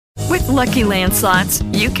Lucky Land Slots,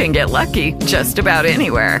 you can get lucky just about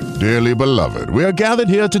anywhere. Dearly beloved, we are gathered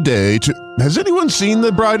here today to... Has anyone seen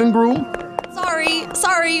the bride and groom?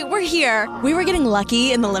 Sorry, we're here. We were getting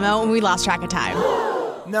lucky in the limo and we lost track of time.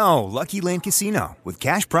 No, Lucky Land Casino, with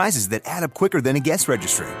cash prizes that add up quicker than a guest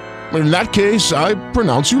registry. In that case, I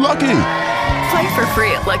pronounce you lucky. Play for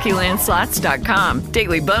free at LuckyLandSlots.com.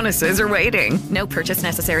 Daily bonuses are waiting. No purchase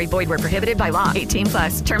necessary. Void where prohibited by law.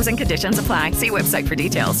 18+. Terms and conditions apply. See website for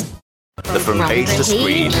details. From page to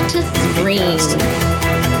screen.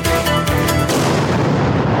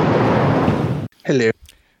 Hello.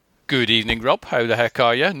 Good evening, Rob. How the heck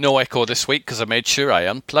are you? No echo this week because I made sure I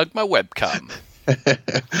unplugged my webcam.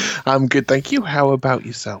 I'm good, thank you. How about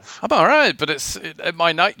yourself? I'm all right, but at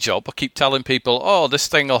my night job, I keep telling people, oh, this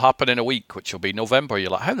thing will happen in a week, which will be November.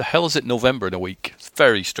 You're like, how the hell is it November in a week? It's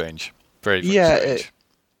very strange. Very strange.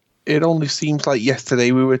 It only seems like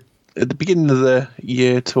yesterday we were at the beginning of the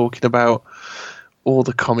year talking about all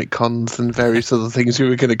the Comic Cons and various other things we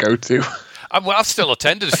were going to go to. I've still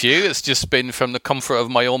attended a few. It's just been from the comfort of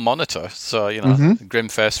my own monitor. So,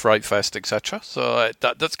 Grimfest, Frightfest, etc. So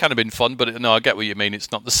that's kind of been fun. But no, I get what you mean.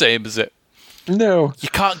 It's not the same, is it? No. You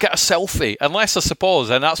can't get a selfie. Unless, I suppose,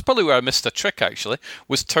 and that's probably where I missed a trick, actually,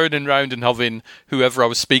 was turning around and having whoever I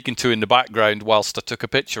was speaking to in the background whilst I took a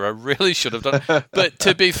picture. I really should have done it. But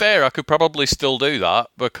to be fair, I could probably still do that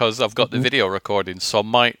because I've got the video recording. So I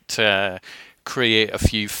might... create a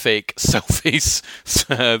few fake selfies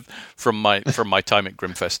from my time at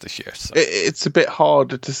Grimfest this year. So. It's a bit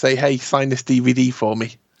harder to say, hey, sign this DVD for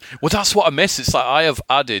me. Well, that's what I miss. It's like I have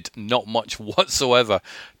added not much whatsoever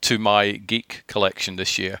to my geek collection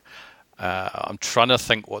this year. I'm trying to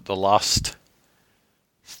think what the last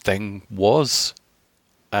thing was.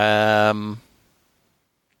 The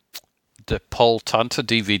Paul Tanta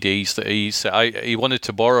DVDs that he wanted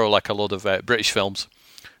to borrow like a lot of British films.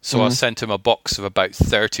 So I sent him a box of about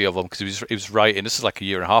 30 of them because he was writing, this is like a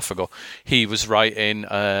year and a half ago, he was writing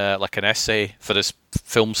like an essay for this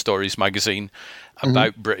Film Stories magazine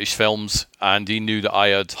about British films, and he knew that I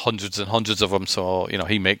had hundreds and hundreds of them, so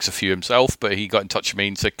he makes a few himself, but he got in touch with me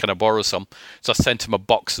and said, can I borrow some? So I sent him a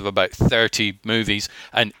box of about 30 movies,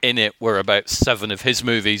 and in it were about 7 of his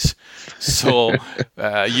movies. So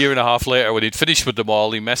a year and a half later, when he'd finished with them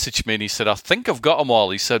all, he messaged me and he said, I think I've got them all.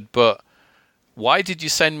 He said, but why did you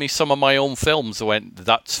send me some of my own films? I went,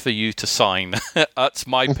 that's for you to sign. That's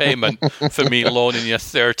my payment for me loaning you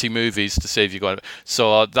 30 movies to save you going.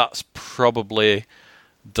 So that's probably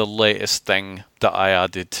the latest thing that I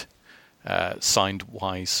added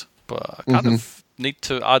signed-wise. But I kind of need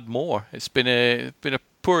to add more. It's been a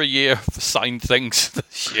poor year for signed things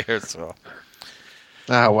this year. So.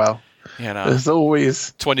 Well. There's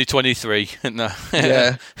always 2023.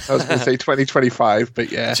 Yeah, I was going to say 2025,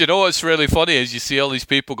 but yeah. Do you know what's really funny is you see all these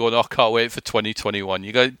people going, "Oh, can't wait for 2021."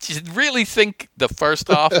 You go, do you really think the first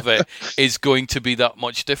half of it is going to be that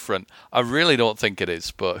much different? I really don't think it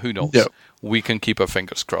is, but who knows? Yep. We can keep our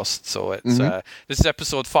fingers crossed. So it's this is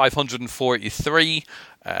episode 543,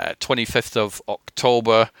 25th of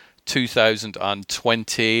October.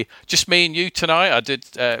 2020. Just me and you tonight. I did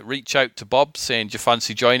reach out to Bob saying, do you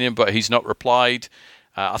fancy joining? But he's not replied.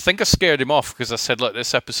 I think I scared him off because I said, look,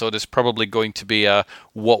 this episode is probably going to be a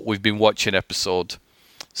what we've been watching episode.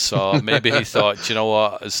 So maybe he thought, do you know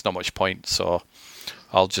what? There's not much point. So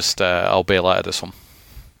I'll just I'll bail out of this one.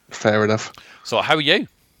 Fair enough. So how are you?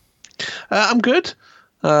 I'm good.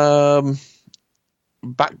 Back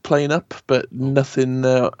playing up, but nothing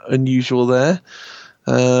unusual there.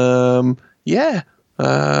 I'm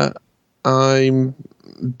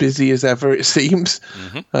busy as ever, it seems.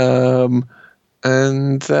 Looking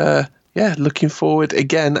forward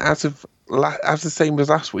again as the same as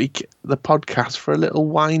last week, the podcast for a little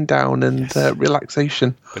wind down and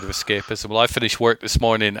relaxation. Bit of escapism. Well, I finished work this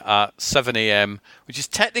morning at 7 a.m, which is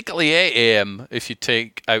technically 8 a.m. if you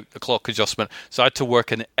take out the clock adjustment. So I had to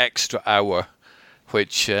work an extra hour,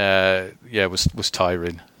 which was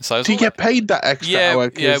tiring. So do you get paid that extra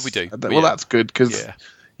hour? Yeah, we do. Well, that's good because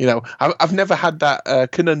I've never had that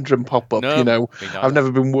conundrum pop up. No, I've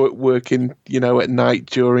never been working at night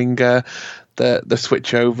during the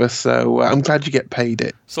switch over. So I'm glad you get paid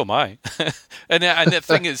it. So am I. and the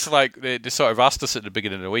thing is, like they sort of asked us at the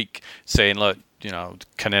beginning of the week, saying, look,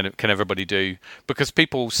 can everybody do, because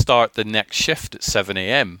people start the next shift at 7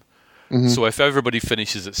 a.m. So if everybody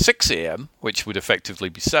finishes at 6 a.m, which would effectively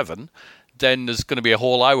be 7, then there's going to be a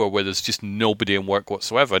whole hour where there's just nobody in work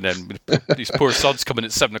whatsoever. And then these poor sods come in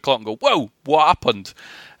at 7 o'clock and go, whoa, what happened?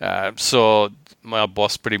 So my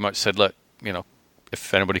boss pretty much said, look,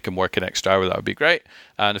 if anybody can work an extra hour, that would be great.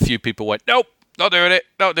 And a few people went, nope, not doing it.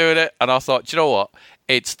 And I thought, you know what?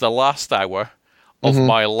 It's the last hour of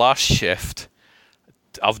my last shift.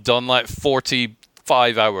 I've done like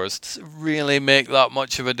 45 hours. Does it really make that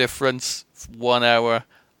much of a difference? 1 hour,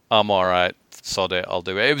 I'm all right. Sod it, I'll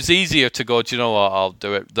do it. It was easier to go, do you know what, I'll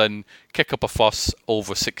do it, than kick up a fuss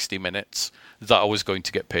over 60 minutes that I was going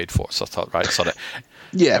to get paid for. So I thought, right, sod it.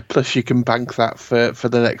 Yeah, plus you can bank that for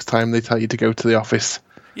the next time they tell you to go to the office.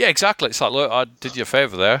 Yeah, exactly. It's like, look, I did you a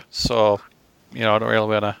favour there, so, I don't really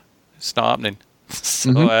want to, it's not happening.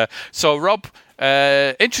 So Rob,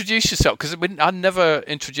 introduce yourself, because I never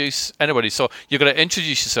introduce anybody. So you're going to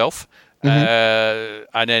introduce yourself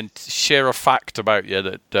and then share a fact about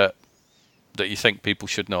you that you think people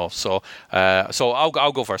should know. So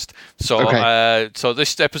I'll go first. So so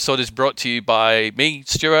this episode is brought to you by me,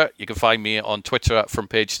 Stuart. You can find me on Twitter at From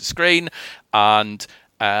Page to Screen, and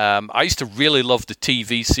I used to really love the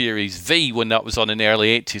TV series V when that was on in the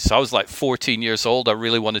early 80s. So I was like 14 years old. I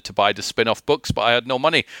really wanted to buy the spin-off books, but I had no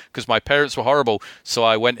money because my parents were horrible. So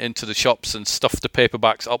I went into the shops and stuffed the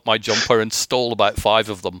paperbacks up my jumper and stole about 5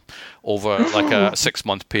 of them over like a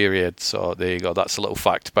 6-month period. So there you go. That's a little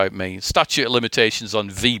fact about me. Statute of limitations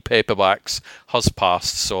on V paperbacks has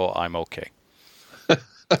passed, so I'm okay.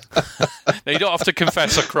 Now, you don't have to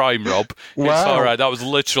confess a crime, Rob. Wow. It's all right. That was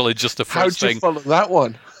literally just the first thing. How'd you follow that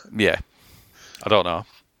one? Yeah. I don't know.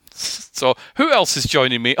 So, who else is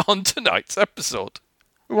joining me on tonight's episode?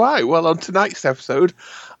 Right. Well, on tonight's episode,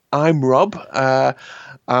 I'm Rob. I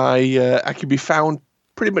can be found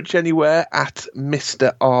pretty much anywhere at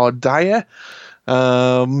Mr. R. Dyer.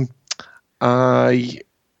 I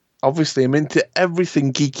obviously am into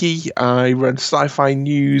everything geeky. I run Sci-Fi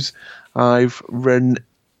News. I've run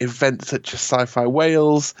events such as Sci-Fi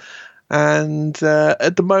Wales, and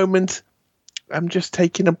at the moment I'm just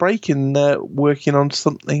taking a break and working on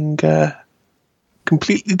something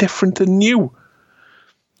completely different and new.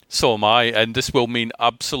 So am I, and this will mean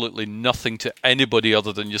absolutely nothing to anybody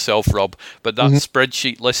other than yourself, Rob, but that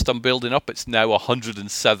spreadsheet list I'm building up, it's now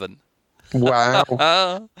 107.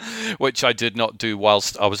 Wow. Which I did not do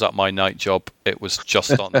whilst I was at my night job. It was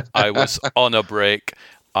just on. I was on a break,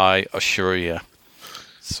 I assure you.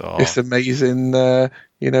 So it's amazing,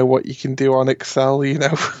 what you can do on Excel, Isn't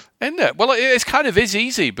it? Well, it kind of is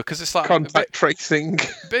easy because it's like contact tracing.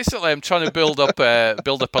 Basically, I'm trying to build up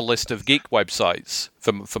a list of geek websites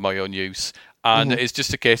for my own use, and it's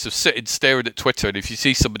just a case of sitting staring at Twitter. And if you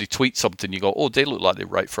see somebody tweet something, you go, "Oh, they look like they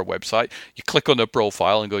write for a website." You click on their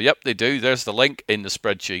profile and go, "Yep, they do." There's the link in the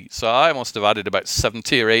spreadsheet. So I must have added about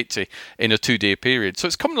 70 or 80 in a 2-day period. So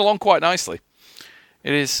it's coming along quite nicely.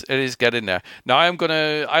 It is getting there. Now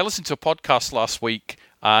I listened to a podcast last week,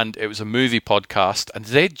 and it was a movie podcast, and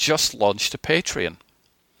they just launched a Patreon.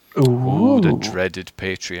 Ooh, the dreaded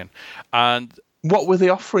Patreon. And what were they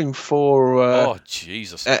offering for? Oh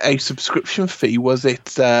Jesus! A subscription fee? Was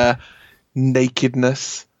it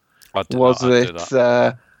nakedness? Was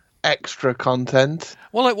it extra content?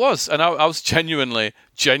 Well, it was, and I was genuinely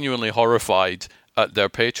horrified at their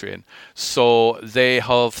Patreon. So they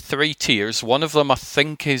have 3 tiers. One of them I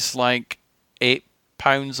think is like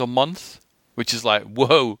 £8 a month, which is like,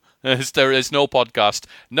 whoa, there is no podcast,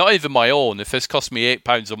 not even my own. If it's cost me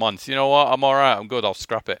 £8 a month, you know what, I'm all right, I'm good, I'll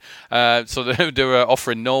scrap it. So they were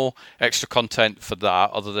offering no extra content for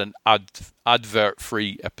that other than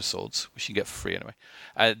advert-free episodes, which you get for free anyway.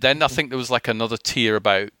 Then I think there was like another tier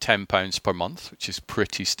about £10 per month, which is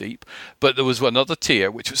pretty steep. But there was another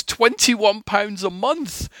tier which was £21 a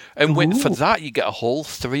month, and for that you get a whole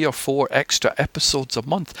 3 or 4 extra episodes a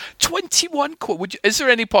month. 21 quid. Is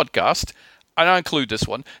there any podcast, and I include this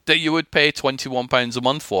one, that you would pay £21 a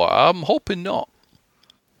month for? I'm hoping not.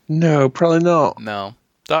 No, probably not. No.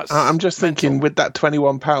 I'm just thinking with that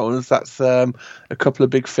 £21, that's a couple of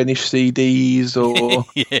big Finnish CDs or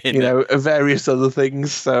various other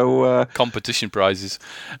things. So competition prizes.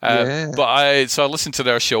 But I listened to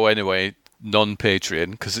their show anyway, non-Patreon,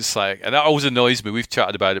 because it's like, and that always annoys me. We've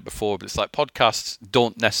chatted about it before, but it's like podcasts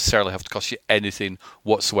don't necessarily have to cost you anything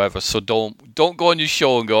whatsoever. So don't go on your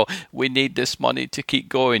show and go, we need this money to keep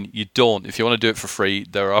going. You don't. If you want to do it for free,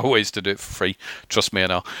 there are ways to do it for free. Trust me, I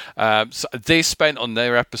know. So they spent on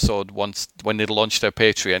their episode once when they launched their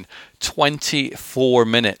Patreon 24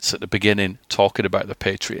 minutes at the beginning talking about the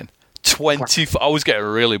Patreon. I was getting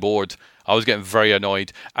really bored. I was getting very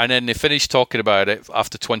annoyed. And then they finished talking about it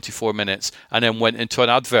after 24 minutes and then went into an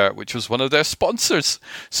advert, which was one of their sponsors.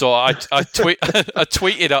 So I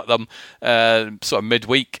tweeted at them sort of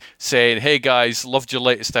midweek saying, hey guys, loved your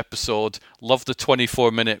latest episode. Loved the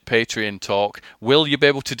 24-minute Patreon talk. Will you be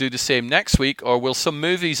able to do the same next week, or will some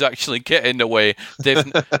movies actually get in the way?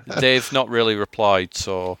 They've not really replied,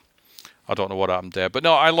 so I don't know what happened there. But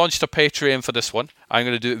no, I launched a Patreon for this one. I'm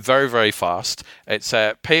going to do it very, very fast. It's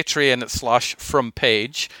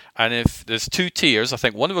Patreon/FromPage. And if there's 2 tiers, I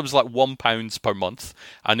think one of them's like £1 per month,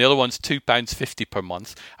 and the other one's £2.50 per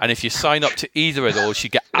month. And if you sign up to either of those, you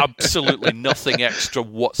get absolutely nothing extra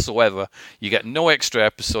whatsoever. You get no extra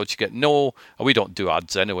episodes. You get no... We don't do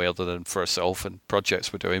ads anyway, other than for ourselves and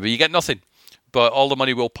projects we're doing. But you get nothing. But all the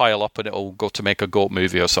money will pile up and it'll go to make a GOAT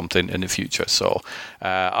movie or something in the future. So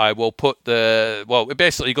I will put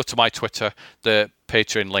basically you go to my Twitter. The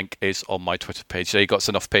Patreon link is on my Twitter page. There you go, it's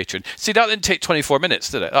enough Patreon. See, that didn't take 24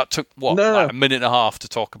 minutes, did it? That took, a minute and a half to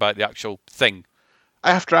talk about the actual thing.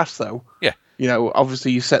 I have to ask, though. Yeah. You know,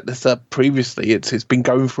 obviously you set this up previously. It's been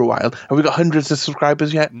going for a while. Have we got hundreds of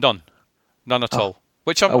subscribers yet? None at all.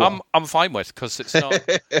 Which I'm fine with, because it's not.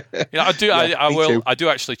 I do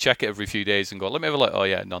actually check it every few days and go, let me have a look. Oh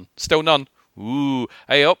yeah, none. Still none. Ooh,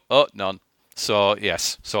 hey up, none. So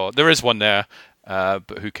yes, so there is one there,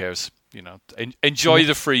 but who cares? You know, enjoy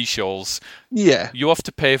the free shows. Yeah, you have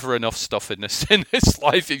to pay for enough stuff in this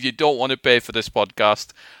life. If you don't want to pay for this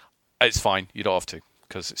podcast, it's fine. You don't have to,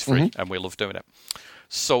 because it's free and we love doing it.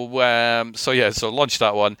 So launch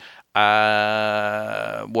that one.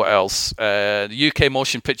 What else? The UK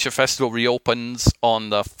Motion Picture Festival reopens on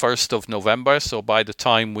the 1st of November. So by the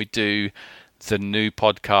time we do the new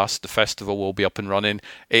podcast, the festival will be up and running.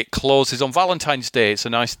 It closes on Valentine's Day. It's a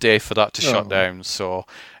nice day for that to shut down. So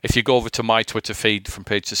if you go over to my Twitter feed from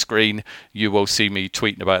Page to Screen, you will see me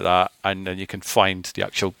tweeting about that, and then you can find the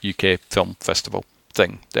actual UK Film Festival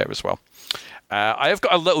thing there as well. I have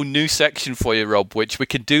got a little new section for you, Rob, which we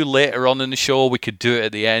could do later on in the show. We could do it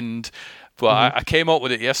at the end. But I came up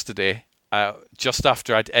with it yesterday, just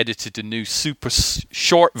after I'd edited the new super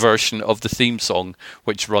short version of the theme song,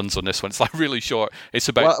 which runs on this one. It's like really short. It's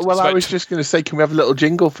about... I was just going to say, can we have a little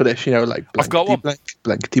jingle for this? You know, like... I've got one. Blankety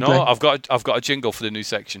blank. No, I've got a jingle for the new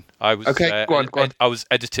section. I was, okay, go on. I was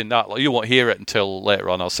editing that. You won't hear it until later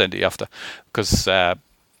on. I'll send it you after. Because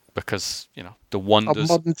you know, the wonders of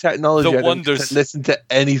modern technology. The wonders. Listen to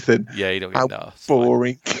anything. Yeah, you don't know.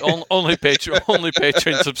 Boring. Like, only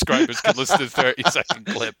Patreon subscribers can listen to the 30-second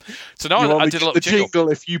clip. So now I did a little jingle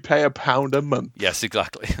if you pay £1 a month. Yes,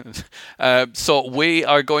 exactly. So we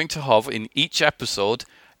are going to have in each episode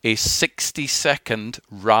a 60-second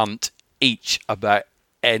rant each about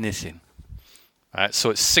anything. All right, so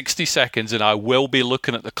it's 60 seconds, and I will be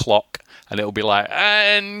looking at the clock, and it'll be like,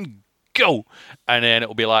 and go, and then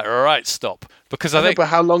it'll be like, all right, stop. Because I think. But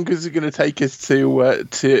how long is it going to take us to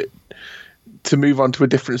move on to a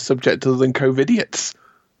different subject other than COVIDiots?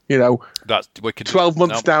 You know, that's wicked. 12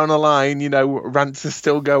 months down the line, you know, rants are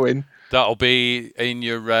still going. That'll be in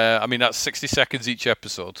your. That's 60 seconds each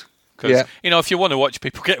episode. Because you know, if you want to watch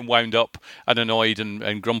people getting wound up and annoyed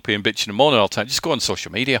and grumpy and bitching and moaning all the time, just go on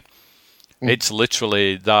social media. It's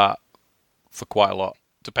literally that for quite a lot,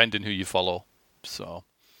 depending who you follow. So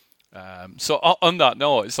on that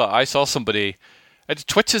note, it's like I saw somebody.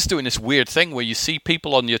 Twitter's doing this weird thing where you see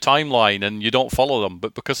people on your timeline and you don't follow them,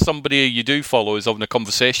 but because somebody you do follow is having a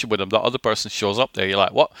conversation with them, that other person shows up there. You're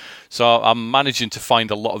like, what? So I'm managing to find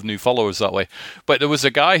a lot of new followers that way. But there was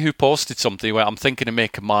a guy who posted something where I'm thinking of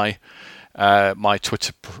making my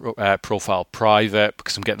Twitter profile private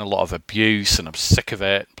because I'm getting a lot of abuse and I'm sick of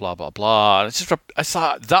it, blah, blah, blah. And it's like,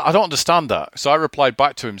 that, I don't understand that. So I replied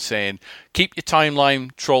back to him saying, keep your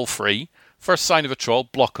timeline troll free. First sign of a troll,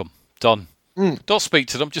 block them. Done. Don't speak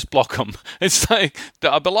to them, just block them. It's like,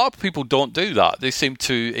 a lot of people don't do that. They seem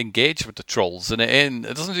to engage with the trolls, and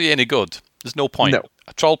it doesn't do you any good. There's no point. No.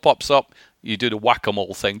 A troll pops up, you do the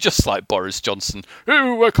whack-a-mole thing, just like Boris Johnson.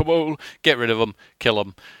 Ooh, whack-a-mole. Get rid of them, kill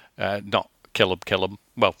them. Not kill them.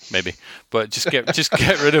 Well, maybe, but just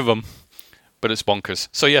get rid of them. But it's bonkers.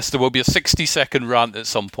 So yes, there will be a 60-second rant at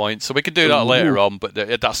some point. So we can do that later on. But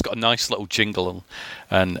that's got a nice little jingle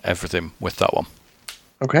and everything with that one.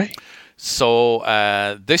 Okay. So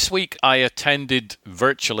this week I attended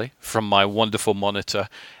virtually from my wonderful monitor.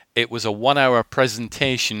 It was a 1-hour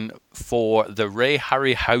presentation for the Ray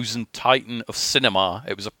Harryhausen Titan of Cinema.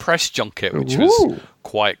 It was a press junket, which was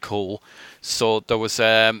quite cool. So there was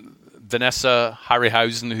Vanessa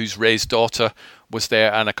Harryhausen, who's Ray's daughter, was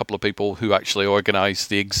there, and a couple of people who actually organised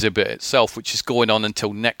the exhibit itself, which is going on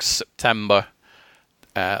until next September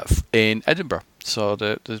in Edinburgh. So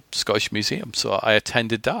the Scottish Museum. So I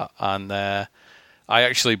attended that, and I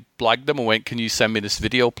actually blagged them and went, can you send me this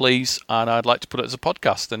video, please? And I'd like to put it as a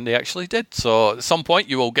podcast, and they actually did. So at some point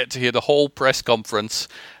you will get to hear the whole press conference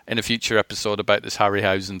in a future episode about this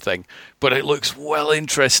Harryhausen thing. But it looks well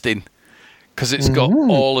interesting, because it's got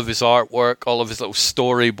all of his artwork, all of his little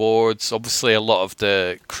storyboards, obviously a lot of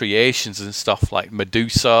the creations and stuff like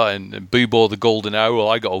Medusa and Bubo the Golden Owl.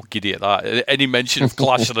 I got all giddy at that. Any mention of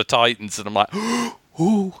Clash of the Titans, and I'm like,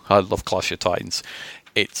 ooh, I love Clash of Titans.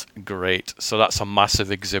 It's great. So that's a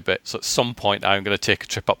massive exhibit. So at some point I'm going to take a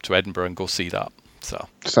trip up to Edinburgh and go see that. So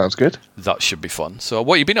sounds good. That should be fun. So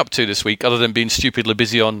what have you been up to this week, other than being stupidly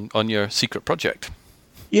busy on your secret project?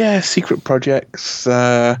 Yeah, secret projects,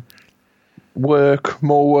 work,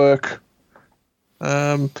 more work.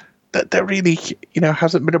 That really,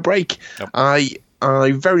 hasn't been a break. Yep. I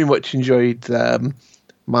very much enjoyed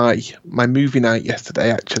my movie night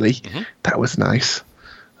yesterday. Actually, that was nice.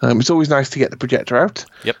 It's always nice to get the projector out.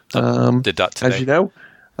 Yep, did that today, as you know,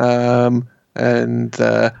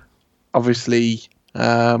 and obviously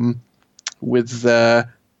with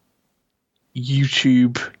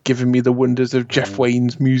YouTube giving me the wonders of Jeff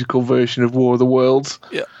Wayne's musical version of War of the Worlds.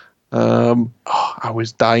 Yeah. I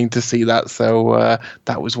was dying to see that, so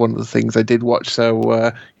that was one of the things I did watch.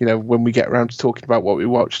 So when we get around to talking about what we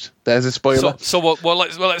watched, there's a spoiler. So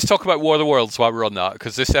let's talk about War of the Worlds while we're on that,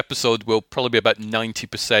 because this episode will probably be about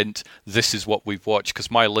 90%. This is what we've watched,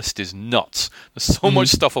 because my list is nuts. There's so much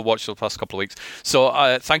stuff I've watched the past couple of weeks.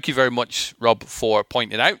 So thank you very much, Rob, for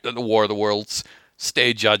pointing out that the War of the Worlds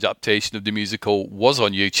stage adaptation of the musical was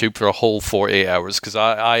on YouTube for a whole 48 hours, because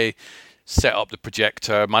I set up the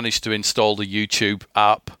projector, managed to install the YouTube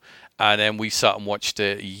app, and then we sat and watched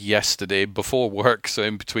it yesterday before work, so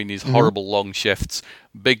in between these horrible long shifts.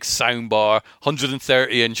 Big soundbar,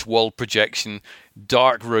 130-inch wall projection,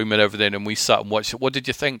 dark room and everything, and we sat and watched it. What did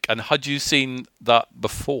you think? And had you seen that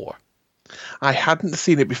before? I hadn't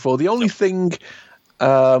seen it before. The only thing,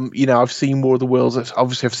 I've seen War of the Worlds.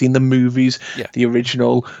 Obviously, I've seen the movies, the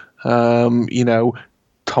original, Tom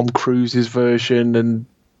Cruise's version and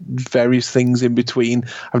various things in between.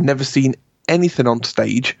 I've never seen anything on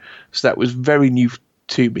stage, so that was very new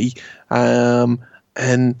to me. And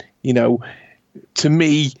to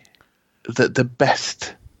me, the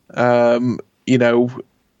best, the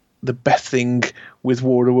best thing with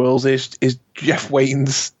War of the Worlds is Jeff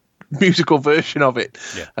Wayne's musical version of it.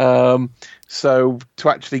 Yeah. So to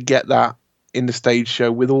actually get that in the stage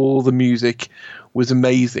show with all the music was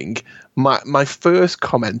amazing. My first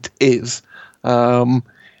comment is,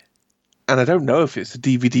 and I don't know if it's a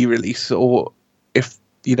DVD release or if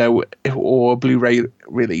or a Blu-ray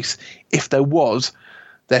release. If there was,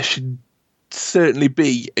 there should certainly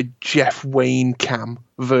be a Jeff Wayne cam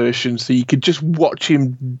version, so you could just watch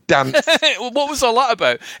him dance. What was all that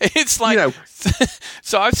about? It's like,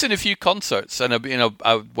 so I've seen a few concerts, and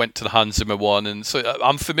I went to the Hans Zimmer one, and so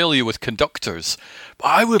I'm familiar with conductors. But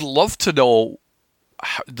I would love to know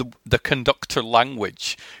the conductor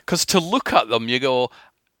language, because to look at them, you go,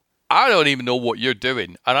 I don't even know what you're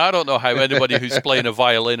doing, and I don't know how anybody who's playing a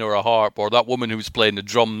violin or a harp, or that woman who was playing the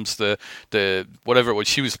drums, the whatever it was,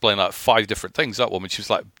 she was playing like 5 different things. That woman, she was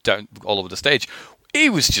like down all over the stage. He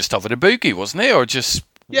was just having a boogie, wasn't he, or just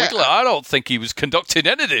wiggling? I don't think he was conducting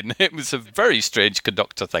anything. It was a very strange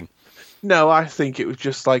conductor thing. No, I think it was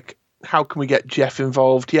just like, how can we get Jeff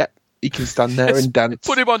involved? Yeah, he can stand there and dance.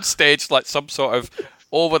 Put him on stage like some sort of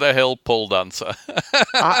over-the-hill pole dancer.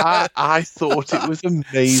 I thought it was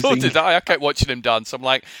amazing. So did I. I kept watching him dance. I'm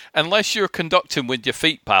like, unless you're conducting with your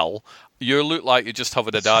feet, pal, you look like you're just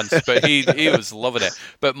having a dance. But he was loving it.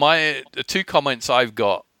 But the 2 comments I've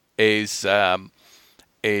got is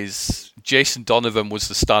Jason Donovan was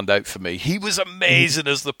the standout for me. He was amazing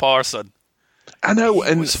as the parson. I know.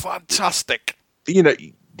 He was fantastic.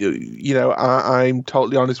 I'm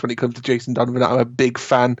totally honest when it comes to Jason Donovan. I'm a big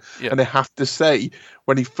fan, and I have to say,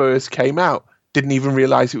 when he first came out, didn't even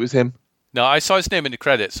realise it was him. No, I saw his name in the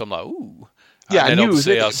credits, so I'm like, ooh. Yeah, I knew it was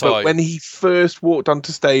him, but when he first walked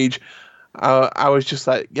onto stage, I was just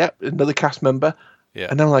like, yep, another cast member. Yeah.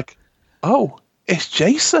 And I'm like, oh, it's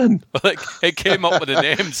Jason. Like, it came up with the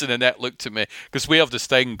names, and Annette looked at me, because we have this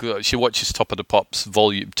thing, she watches Top of the Pops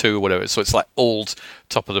Volume 2 or whatever, so it's like old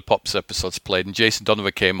Top of the Pops episodes played, and Jason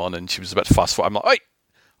Donovan came on, and she was a bit fast forward. I'm like, hey,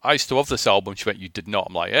 I used to love this album. She went, you did not.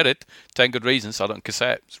 I'm like, edit. 10 Good Reasons, I don't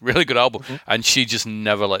cassette. It's a really good album. And she just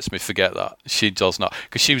never lets me forget that. She does not.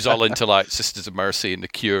 Because she was all into like Sisters of Mercy and The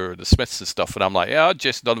Cure and the Smiths and stuff, and I'm like, yeah,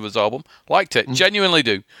 Jason Donovan's album. Liked it. Genuinely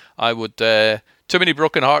do. I would... Too many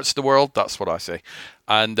broken hearts in the world, that's what I say.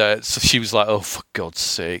 And so she was like, oh, for God's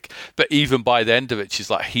sake. But even by the end of it, she's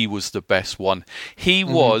like, he was the best one. He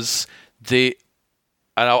was and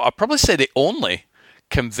I'll probably say the only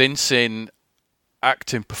convincing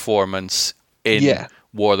acting performance in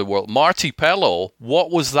War of the World. Marty Pello,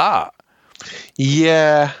 what was that?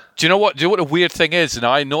 Yeah. Do you know what the weird thing is? And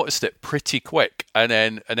I noticed it pretty quick. And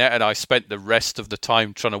then Annette and I spent the rest of the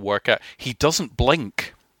time trying to work out. He doesn't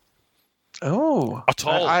blink. Oh. At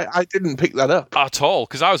all. I didn't pick that up. At all.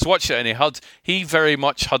 Because I was watching it and he very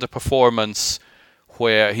much had a performance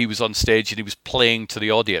where he was on stage and he was playing to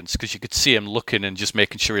the audience, because you could see him looking and just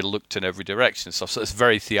making sure he looked in every direction and stuff. So it's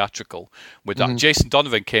very theatrical with that. Jason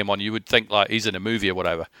Donovan came on, you would think like he's in a movie or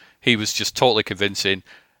whatever. He was just totally convincing,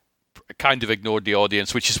 kind of ignored the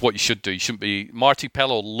audience, which is what you should do. You shouldn't be. Marty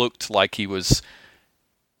Pellow looked like he was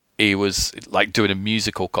like doing a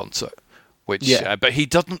musical concert, which but he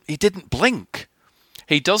didn't blink.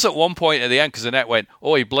 He does at one point at the end, because Annette went,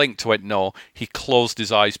 oh, he blinked. Went, no, he closed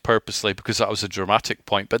his eyes purposely because that was a dramatic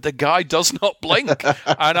point. But the guy does not blink.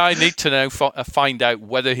 And I need to now find out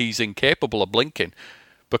whether he's incapable of blinking,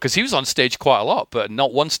 because he was on stage quite a lot, but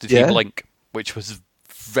not once did he blink, which was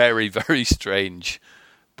very, very strange.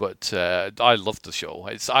 But I loved the show.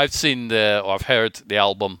 I've heard the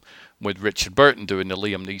album with Richard Burton doing the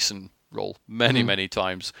Liam Neeson role many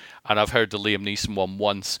times, and I've heard the Liam Neeson one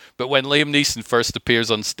once. But when Liam Neeson first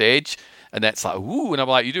appears on stage, and that's like, ooh, and I'm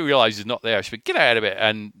like, you do realise he's not there. She went, get out of it.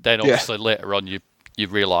 And then obviously later on you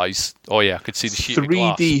realise, oh yeah, I could see the sheet of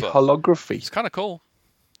glass. 3D holography. It's kind of cool.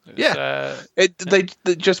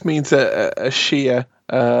 It just means a sheer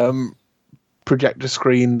projector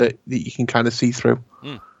screen that you can kind of see through.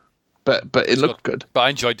 But it looked good. But I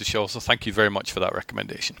enjoyed the show, so thank you very much for that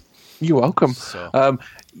recommendation. You're welcome. So.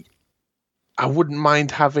 I wouldn't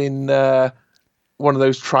mind having one of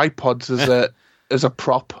those tripods as a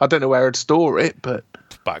prop. I don't know where I'd store it, but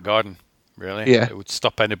back garden, really. Yeah, it would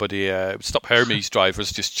stop anybody. It would stop Hermes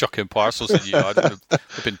drivers just chucking parcels in you. I'd have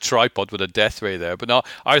been tripod with a death ray there, but no,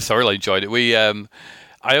 I thoroughly enjoyed it.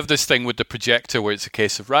 I have this thing with the projector where it's a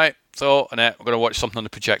case of, right, so Annette, we're going to watch something on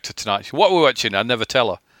the projector tonight. What are we watching? I never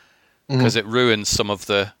tell her, because it ruins some of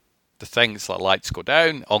the things. Like lights go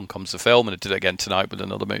down, on comes the film, and I did it again tonight with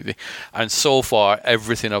another movie. And so far,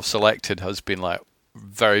 everything I've selected has been like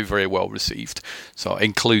very, very well received. So,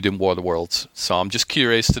 including War of the Worlds. So, I'm just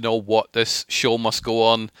curious to know what this Show Must Go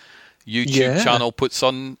On YouTube channel puts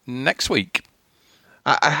on next week.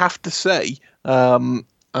 I have to say,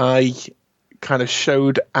 I kind of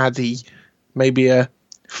showed Addy maybe a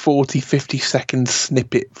 40-50 second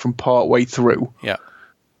snippet from part way through. Yeah.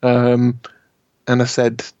 And I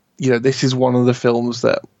said, this is one of the films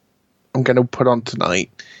that I'm going to put on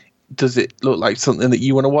tonight. Does it look like something that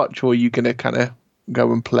you want to watch, or are you going to kind of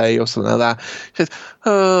go and play or something like that? She says,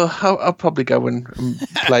 I'll probably go and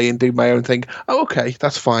play and do my own thing. Oh, okay,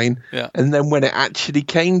 that's fine. Yeah. And then when it actually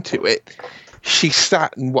came to it, she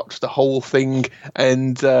sat and watched the whole thing,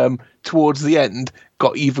 and towards the end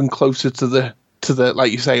got even closer to the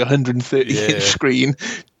like you say 130-inch screen,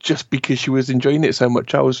 just because she was enjoying it so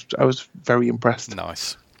much. I was very impressed.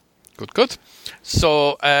 Nice. Good.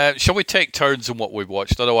 So, shall we take turns on what we've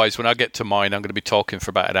watched? Otherwise, when I get to mine, I'm going to be talking for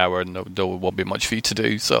about an hour, and there won't be much for you to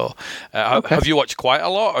do. So, have you watched quite a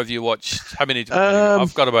lot? Or have you watched how many?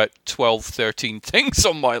 I've got about 12, 13 things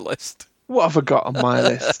on my list. What have I got on my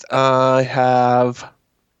list? I have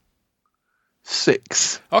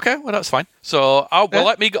 6. Okay, well that's fine. So, I'll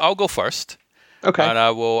go first. Okay. And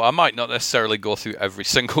I might not necessarily go through every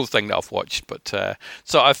single thing that I've watched, but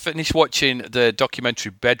so I finished watching the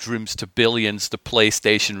documentary Bedrooms to Billions, The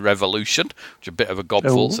PlayStation Revolution, which is a bit of a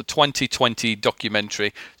gobful. It's a 2020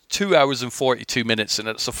 documentary, 2 hours and 42 minutes, and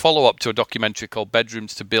it's a follow-up to a documentary called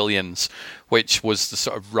Bedrooms to Billions, which was the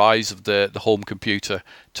sort of rise of the home computer,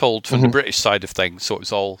 told from the British side of things. So it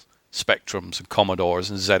was all Spectrums and Commodores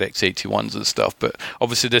and ZX81s and stuff, but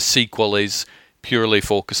obviously this sequel is purely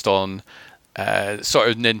focused on sort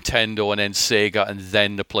of Nintendo and then Sega, and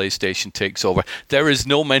then the PlayStation takes over. There is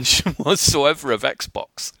no mention whatsoever of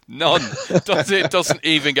Xbox. None. It doesn't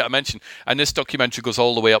even get a mention. And this documentary goes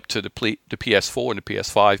all the way up to the PS4 and the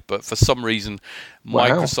PS5, but for some reason,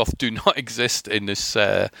 Microsoft do not exist in this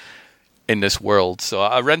world. So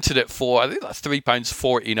I rented it for, I think that's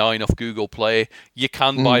 £3.49 off Google Play. You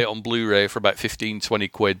can buy it on Blu-ray for about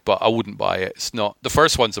 15-20 quid, but I wouldn't buy it. It's not. The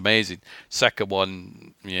first one's amazing. Second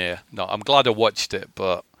one, no. I'm glad I watched it,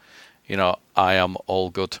 but I am all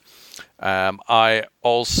good. I've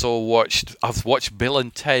watched Bill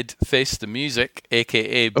and Ted Face the Music,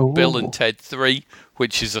 aka Bill and Ted 3,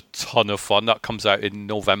 which is a ton of fun. That comes out in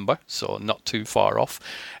November, so not too far off.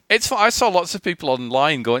 I saw lots of people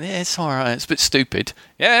online going, it's all right, it's a bit stupid.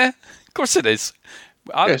 Yeah, of course it is.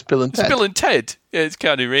 It's Bill and Ted. It's Bill and Ted. Yeah, it's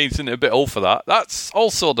Keanu Reeves, and a bit old for that. That's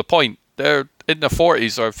also the point. They're in their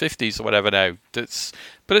 40s or 50s or whatever now.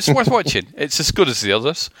 But it's worth watching. It's as good as the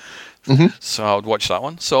others. So I would watch that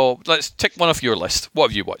one. So let's tick one off your list. What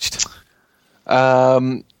have you watched?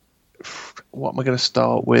 I what am I going to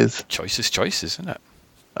start with? Choices, isn't it?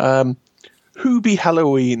 Hubie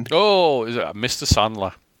Halloween. Oh, is it Mr.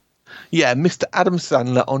 Sandler? Yeah, Mr. Adam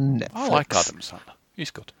Sandler on Netflix. I like Adam Sandler.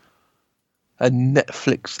 He's good. A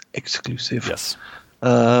Netflix exclusive. Yes.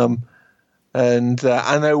 And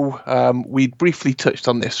I know we briefly touched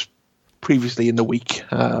on this previously in the week.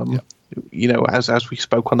 You know, as we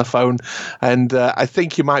spoke on the phone, and I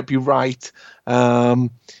think you might be right.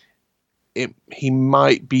 He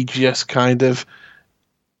might be just kind of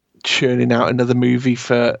churning out another movie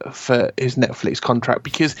for his Netflix contract,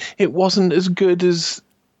 because it wasn't as good as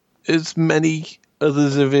many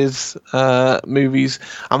others of his movies.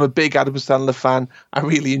 I'm a big Adam Sandler fan. I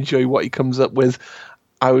really enjoy what he comes up with.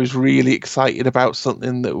 I was really excited about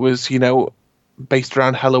something that was, you know, based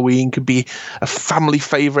around Halloween, could be a family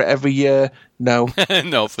favorite every year. No.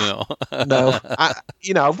 No. No.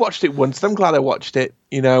 I've watched it once. I'm glad I watched it,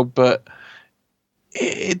 you know, but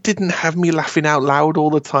it didn't have me laughing out loud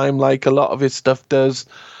all the time like a lot of his stuff does.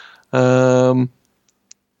 You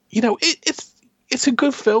know, it's a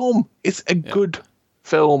good film. It's a good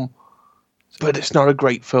film, but it's not a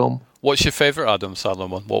great film. What's your favourite Adam Sandler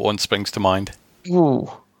one? What one springs to mind? Ooh.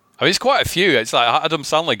 I mean, it's quite a few. It's like Adam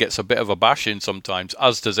Sandler gets a bit of a bashing sometimes,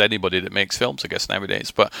 as does anybody that makes films, I guess,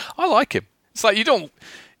 nowadays. But I like him. It's like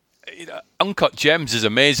Uncut Gems is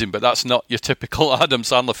amazing, but that's not your typical Adam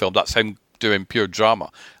Sandler film. That's him doing pure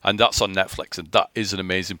drama, and that's on Netflix, and that is an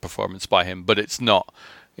amazing performance by him. But it's not,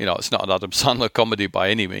 it's not an Adam Sandler comedy by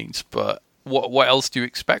any means. But what else do you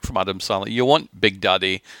expect from Adam Sandler? You want Big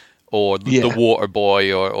Daddy, or the Water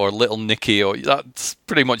Boy, or Little Nicky, or that's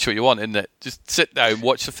pretty much what you want, isn't it? Just sit down,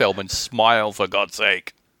 watch the film, and smile, for God's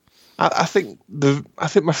sake. I think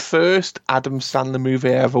my first Adam Sandler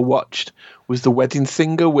movie I ever watched was The Wedding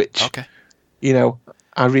Singer, which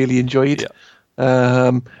I really enjoyed.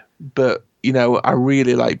 Yeah. But I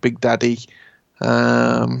really like Big Daddy.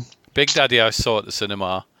 Big Daddy I saw at the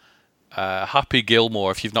cinema. Happy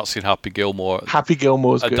Gilmore. If you've not seen Happy Gilmore's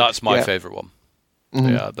good. That's my favourite one. Mm-hmm.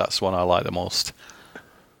 Yeah, that's one I like the most.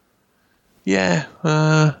 Yeah,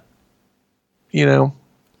 Yeah.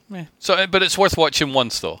 So, but it's worth watching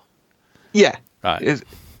once, though. Yeah, right.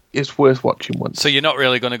 It's worth watching once. So you're not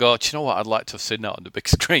really going to go, do you know what? I'd like to have seen that on the big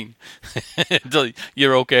screen.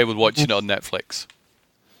 You're okay with watching it on Netflix?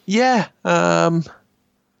 Yeah.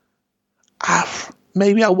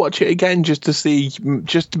 Maybe I'll watch it again just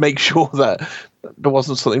to make sure that there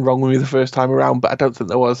wasn't something wrong with me the first time around, but I don't think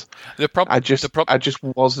there was. I just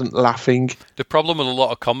wasn't laughing. The problem with a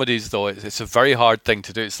lot of comedies, though, is it's a very hard thing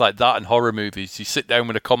to do. It's like that in horror movies. You sit down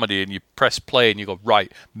with a comedy and you press play and you go,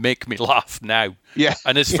 right, make me laugh now. Yeah.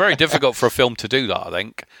 And it's very difficult for a film to do that, I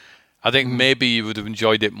think. I think maybe you would have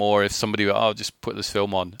enjoyed it more if somebody went, just put this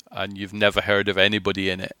film on, and you've never heard of anybody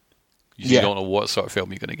in it. You don't know what sort of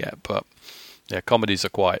film you're going to get, but... yeah, comedies are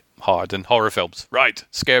quite hard, and horror films, right,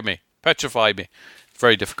 scare me, petrify me.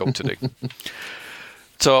 Very difficult to do.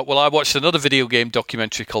 So, I watched another video game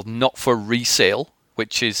documentary called Not for Resale,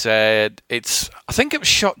 which is, I think it was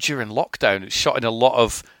shot during lockdown. It's shot in a lot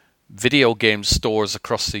of video game stores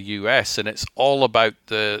across the US, and it's all about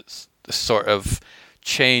the sort of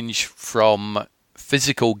change from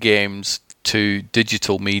physical games to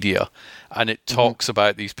digital media. And it talks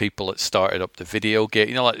about these people that started up the video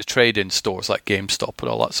game, like the trade-in stores like GameStop and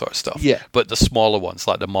all that sort of stuff. Yeah. But the smaller ones,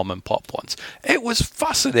 like the mom and pop ones. It was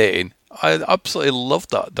fascinating. I absolutely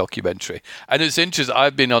loved that documentary. And it's interesting.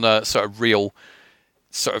 I've been on a sort of real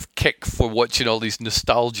sort of kick for watching all these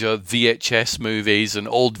nostalgia VHS movies and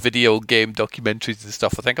old video game documentaries and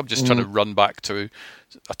stuff. I think I'm just trying to run back to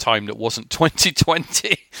a time that wasn't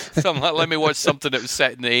 2020. So I'm like, let me watch something that was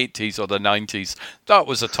set in the 80s or the 90s. That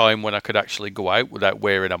was a time when I could actually go out without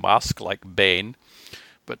wearing a mask like Bane.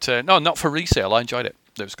 But no, Not for Resale. I enjoyed it.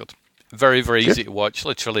 It was good. Very, very easy to watch.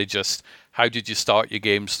 Literally just, how did you start your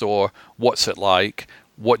game store? What's it like?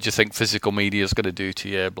 What do you think physical media is going to do to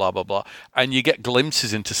you? Blah, blah, blah. And you get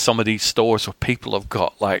glimpses into some of these stores where people have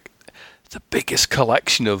got like the biggest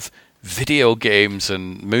collection of video games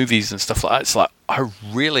and movies and stuff like that. It's like, I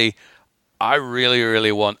really,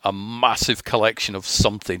 really want a massive collection of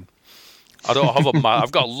something. I don't have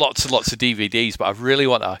I've got lots and lots of DVDs, but I really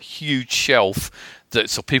want a huge shelf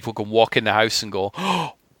so people can walk in the house and go,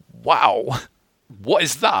 oh, wow, what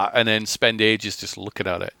is that? And then spend ages just looking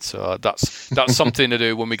at it. So that's something to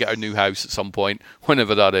do when we get our new house at some point,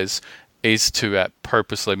 whenever that is to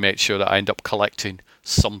purposely make sure that I end up collecting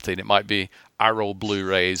something. It might be Arrow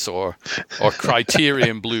Blu-rays or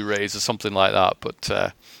Criterion Blu-rays or something like that.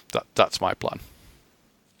 But that's my plan.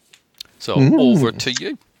 So over to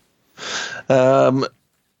you.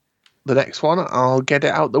 The next one, I'll get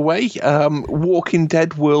it out the way. Walking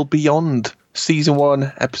Dead World Beyond Season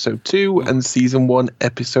 1, Episode 2, and Season 1,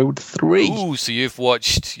 Episode 3. Ooh, so you've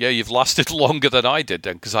watched... Yeah, you've lasted longer than I did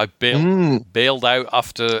then, because I bailed out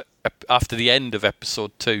after the end of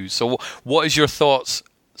Episode 2. So what is your thoughts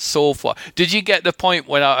so far? Did you get the point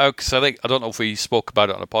when because I don't know if we spoke about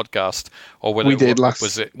it on a podcast or whether we did last.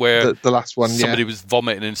 Was it where the last one? Somebody was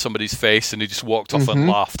vomiting in somebody's face and he just walked off and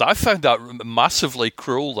laughed. I found that massively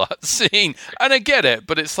cruel, that scene, and I get it,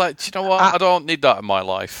 but it's like, do you know what? I don't need that in my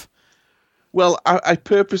life. Well, I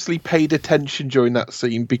purposely paid attention during that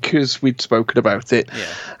scene because we'd spoken about it,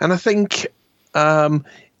 and I think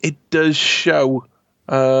it does show.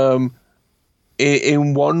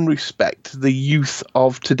 In one respect, the youth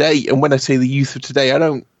of today, and when I say the youth of today, I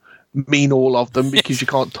don't mean all of them because you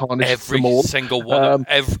can't tarnish them all. Every single one,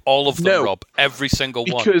 all of them, no, Rob. Every single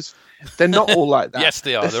one, because they're not all like that. Yes,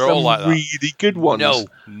 they are. They're all like that. Really good ones.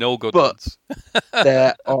 No good ones.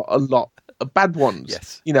 There are a lot of bad ones.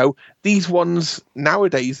 Yes, these ones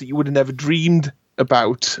nowadays that you would have never dreamed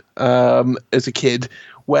about as a kid,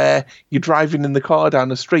 where you're driving in the car down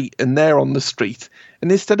the street and they're on the street.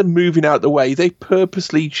 And instead of moving out the way, they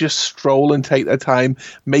purposely just stroll and take their time,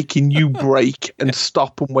 making you brake and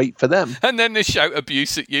stop and wait for them. And then they shout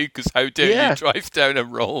abuse at you because how dare you drive down a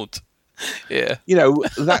road. Yeah.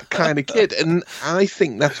 That kind of kid. And I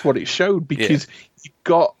think that's what it showed, because you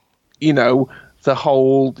got, the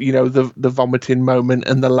whole, the vomiting moment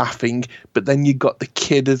and the laughing, but then you got the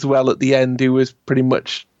kid as well at the end who was pretty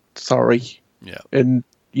much sorry. Yeah. And,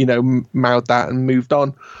 mouthed that and moved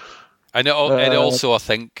on. And it also, I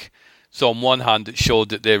think, so on one hand, it showed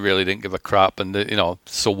that they really didn't give a crap, and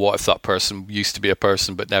so what if that person used to be a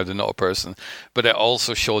person, but now they're not a person? But it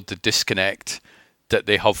also showed the disconnect that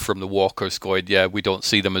they have from the walkers, going, yeah, we don't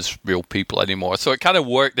see them as real people anymore. So it kind of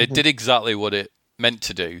worked. They did exactly what it meant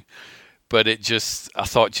to do, but I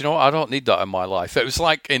thought, I don't need that in my life. It was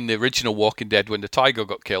like in the original Walking Dead when the tiger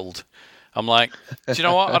got killed. I'm like, do you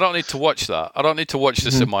know what? I don't need to watch that. I don't need to watch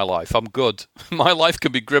this in my life. I'm good. My life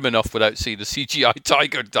can be grim enough without seeing the CGI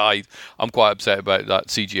tiger die. I'm quite upset about that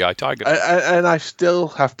CGI tiger. And I still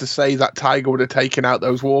have to say that tiger would have taken out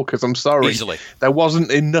those walkers. I'm sorry. Easily. There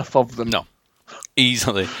wasn't enough of them. No.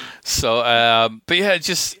 Easily. So, but yeah,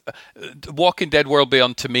 just Walking Dead World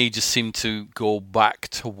Beyond to me just seemed to go back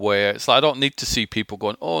to where it's like I don't need to see people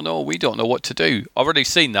going, oh no, we don't know what to do. I've already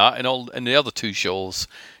seen that in the other two shows.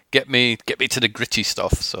 Get me to the gritty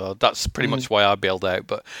stuff. So that's pretty much why I bailed out.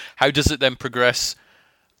 But how does it then progress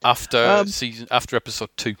after episode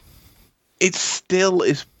 2? It still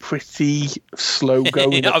is pretty slow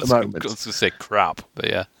going at the moment. I was going to say crap, but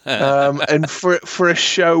yeah. And for a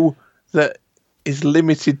show that is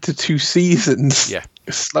limited to 2 seasons,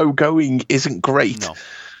 slow going isn't great.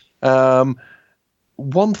 No.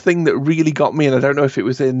 One thing that really got me, and I don't know if it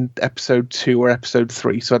was in episode 2 or episode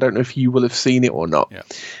 3, so I don't know if you will have seen it or not. Yeah.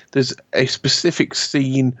 There's a specific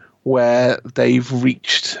scene where they've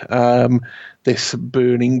reached this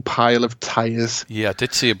burning pile of tires. Yeah, I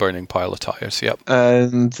did see a burning pile of tires, yep.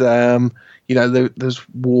 And, there's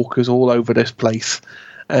walkers all over this place,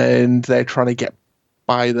 and they're trying to get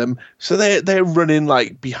by them. So they're running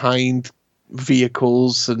like behind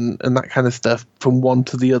vehicles and that kind of stuff from one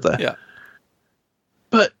to the other. Yeah.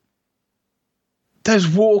 But there's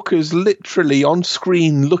walkers literally on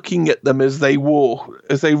screen looking at them as they walk,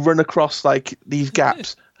 as they run across like these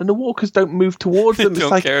gaps, and the walkers don't move towards them. They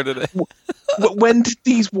don't care, do they? When did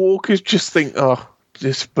these walkers just think, oh,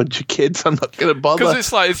 this bunch of kids, I'm not going to bother? Because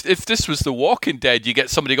it's like, if this was The Walking Dead, you get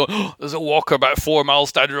somebody go, oh, there's a walker about 4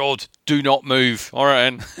 miles down the road, do not move. All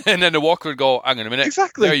right. And then the walker would go, hang on a minute.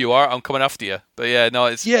 Exactly. There you are, I'm coming after you. But yeah, no,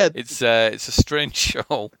 it's a strange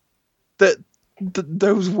show.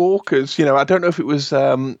 Those walkers, I don't know if it was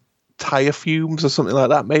tire fumes or something like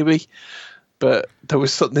that, maybe, but there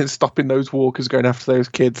was something stopping those walkers going after those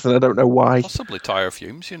kids, and I don't know why. Possibly tire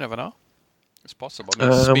fumes, you never know. It's possible. I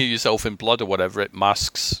mean, smear yourself in blood or whatever, it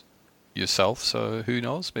masks yourself, so who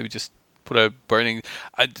knows? Maybe just put a burning...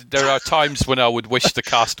 there are times when I would wish the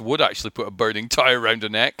cast would actually put a burning tire around the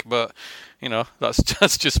neck, but...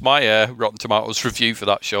 that's just my Rotten Tomatoes review for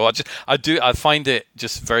that show. I find it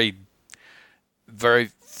just very, very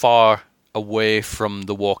far away from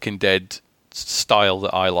the Walking Dead style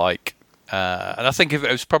that I like. And I think if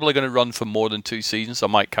it was probably going to run for more than 2 seasons, I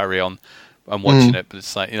might carry on and watching it. But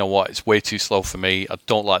it's like, you know what? It's way too slow for me. I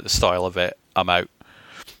don't like the style of it. I'm out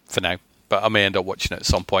for now. But I may end up watching it at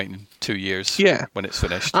some point in 2 years when it's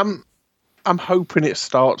finished. I'm hoping it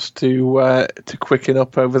starts to quicken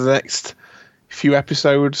up over the next few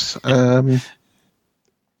episodes,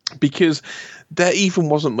 because there even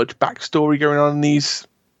wasn't much backstory going on in these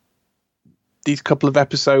couple of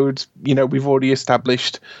episodes. We've already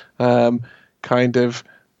established kind of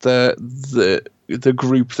the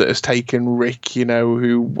group that has taken Rick, you know,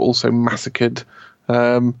 who also massacred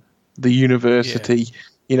the university.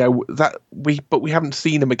 You know, but we haven't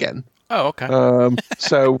seen him again. Oh, okay.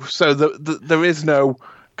 So there is no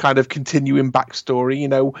kind of continuing backstory. You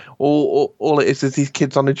know, all it is these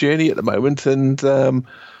kids on a journey at the moment, and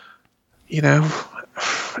you know,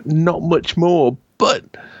 not much more. But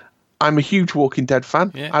I'm a huge Walking Dead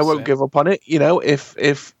fan. Yeah, I won't same. give up on it. You know,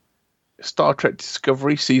 if Star Trek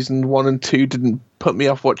Discovery season 1 and 2 didn't put me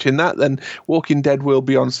off watching that, then Walking Dead will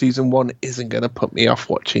be on season 1 isn't going to put me off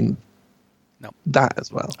watching that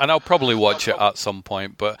as well. And I'll probably watch it at some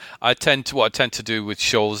point, but what I tend to do with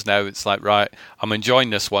shows now, it's like, right, I'm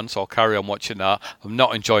enjoying this one, so I'll carry on watching that. I'm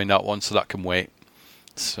not enjoying that one, so that can wait.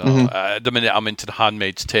 So at the minute I'm into The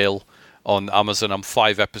Handmaid's Tale on Amazon. I'm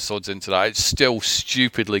 5 episodes into that. It's still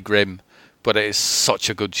stupidly grim, but it is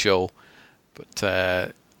such a good show.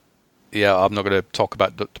 But yeah, I'm not going to talk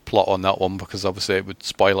about the plot on that one because obviously it would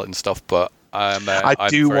spoil it and stuff, but I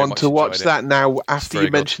do want to watch that now. After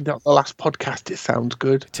you mentioned it on the last podcast, it sounds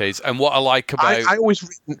good. It is. And what I like about... I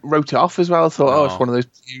always wrote it off as well. I thought, it's one of those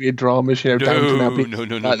period dramas, you know, Downton Abbey.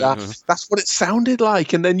 No. That's what it sounded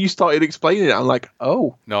like. And then you started explaining it. I'm like,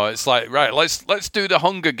 oh. No, it's like, right, let's do the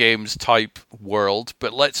Hunger Games type world,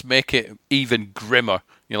 but let's make it even grimmer.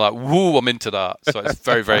 You're like, woo, I'm into that. So it's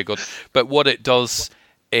very, very good. But what it does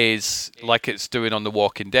is, like it's doing on The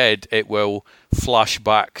Walking Dead, it will flash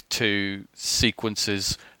back to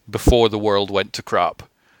sequences before the world went to crap.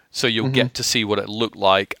 So you'll get to see what it looked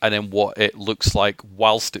like and then what it looks like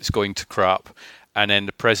whilst it's going to crap. And then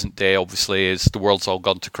the present day, obviously, is the world's all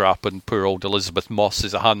gone to crap and poor old Elizabeth Moss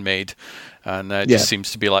is a handmaid. And it just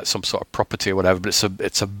seems to be like some sort of property or whatever. But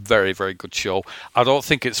it's a very, very good show. I don't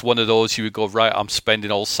think it's one of those you would go, right, I'm spending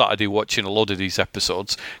all Saturday watching a load of these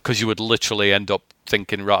episodes, because you would literally end up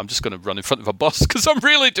thinking, right, I'm just going to run in front of a bus because I'm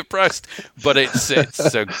really depressed. But it's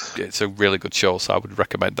a really good show, so I would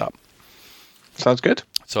recommend that. Sounds good.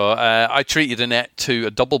 So I treated Annette to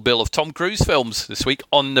a double bill of Tom Cruise films this week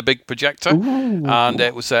on the big projector. Ooh. And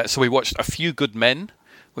it was so we watched A Few Good Men,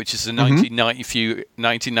 which is a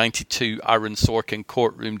 1992 Aaron Sorkin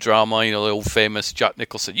courtroom drama, you know, the old famous Jack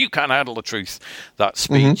Nicholson, you can't handle the truth, that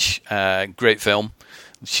speech. Great film.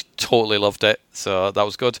 She totally loved it, so that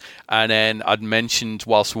was good. And then I'd mentioned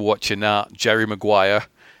whilst we were watching that, Jerry Maguire,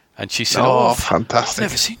 and she said, "Oh, fantastic!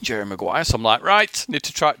 I've never seen Jerry Maguire." So I'm like, right, need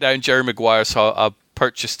to track down Jerry Maguire. So I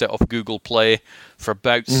purchased it off Google Play for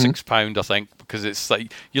about £6, I think, because it's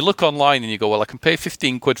like you look online and you go, well, I can pay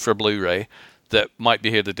 £15 for a Blu-ray that might be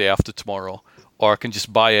here the day after tomorrow, or I can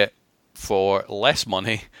just buy it for less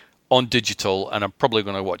money on digital, and I'm probably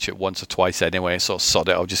going to watch it once or twice anyway, so sod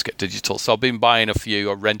it, I'll just get digital. So I've been buying a few,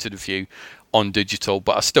 or rented a few on digital,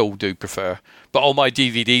 but I still do prefer. But all my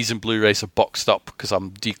DVDs and Blu-rays are boxed up because I'm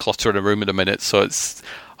decluttering a room in a minute, so I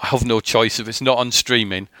have no choice. If it's not on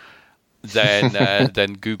streaming, then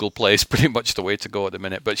then Google Play is pretty much the way to go at the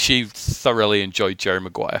minute. But she thoroughly enjoyed Jerry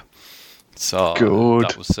Maguire. So good.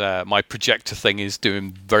 That was my projector thing is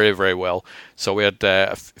doing very, very well. So we had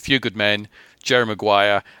A Few Good Men, Jerry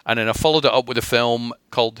Maguire, and then I followed it up with a film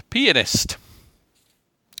called The Pianist,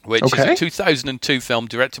 which is a 2002 film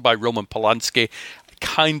directed by Roman Polanski,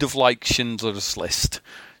 kind of like Schindler's List.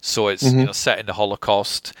 So it's set in the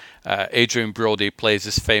Holocaust. Adrian Brody plays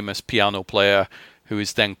this famous piano player who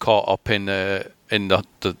is then caught up in the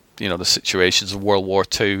situations of World War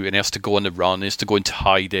II, and he has to go on the run, he has to go into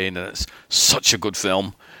hiding, and it's such a good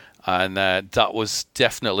film. And that was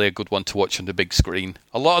definitely a good one to watch on the big screen.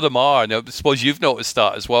 A lot of them are, and I suppose you've noticed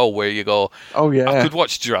that as well, where you go, oh yeah, I could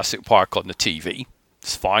watch Jurassic Park on the TV.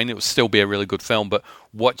 It's fine, it would still be a really good film, but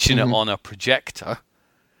watching it on a projector,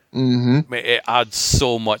 it adds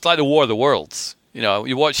so much. Like the War of the Worlds. You know,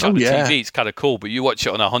 you watch it on the TV, it's kind of cool, but you watch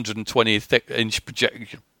it on a 120-inch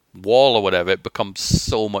projector wall or whatever, it becomes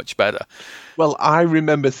so much better. Well, I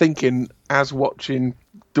remember thinking, as watching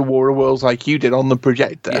the War of Worlds like you did on the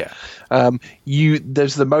projector,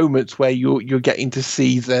 there's the moments where you're getting to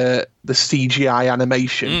see the CGI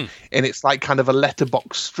animation, and it's like kind of a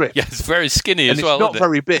letterbox strip. Yeah, it's very skinny and as well. It's not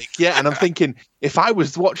very big. Yeah, and I'm thinking, if I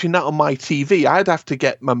was watching that on my TV, I'd have to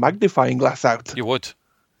get my magnifying glass out. You would.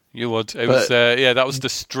 It was that was the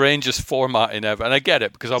strangest formatting ever, and I get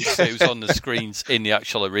it because obviously it was on the screens in the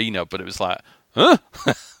actual arena, but it was like, huh?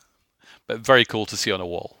 But very cool to see on a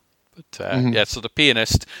wall. But so The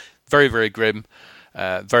Pianist, very, very grim,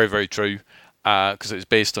 very, very true, because it was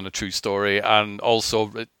based on a true story, and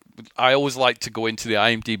also I always like to go into the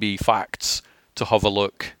IMDb facts to have a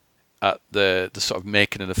look at the sort of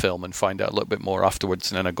making of the film and find out a little bit more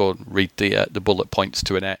afterwards, and then I go and read the bullet points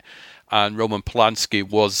to Annette. And Roman Polanski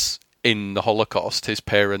was in the Holocaust. His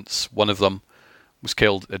parents, one of them was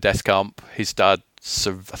killed at a death camp. His dad,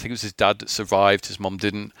 I think it was his dad that survived. His mum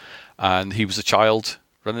didn't, and he was a child.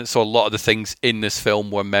 So a lot of the things in this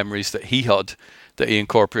film were memories that he had that he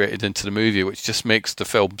incorporated into the movie, which just makes the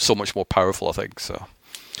film so much more powerful, I think. So,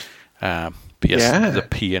 but yes, The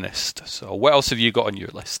Pianist. So what else have you got on your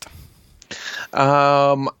list?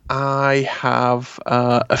 I have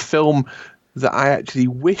a film that I actually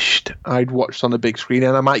wished I'd watched on the big screen,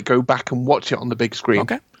 and I might go back and watch it on the big screen.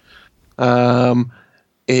 Okay.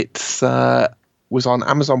 It's was on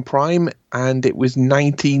Amazon Prime, and it was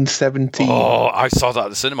 1917. Oh, I saw that at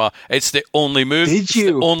the cinema. It's the only movie. Did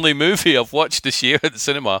you? The only movie I've watched this year at the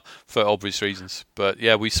cinema for obvious reasons. But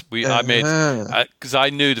yeah, I made because I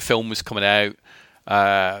knew the film was coming out,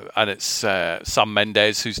 and it's Sam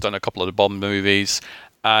Mendes who's done a couple of the Bond movies,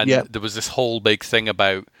 and there was this whole big thing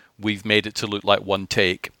about we've made it to look like one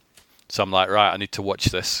take. So I'm like, right, I need to watch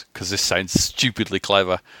this because this sounds stupidly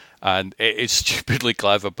clever. And it is stupidly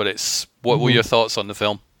clever, but it's... What were your thoughts on the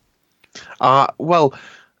film? Well,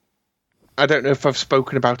 I don't know if I've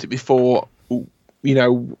spoken about it before. You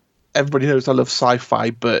know, everybody knows I love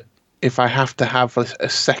sci-fi, but if I have to have a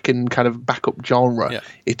second kind of backup genre,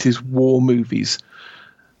 it is war movies.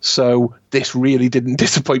 So this really didn't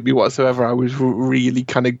disappoint me whatsoever. I was really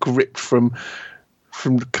kind of gripped from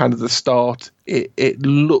kind of the start. It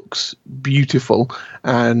looks beautiful,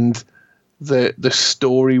 and the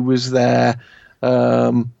story was there.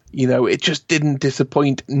 You know, it just didn't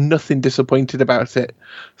disappoint. Nothing disappointed about it.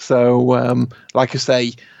 So, like I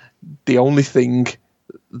say, the only thing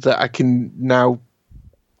that I can now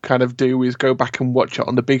kind of do is go back and watch it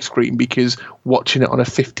on the big screen, because watching it on a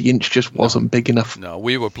 50-inch just wasn't big enough. No,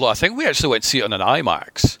 we were... I think we actually went to see it on an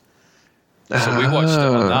IMAX. So we watched it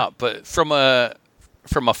on that. But from a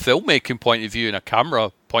filmmaking point of view and a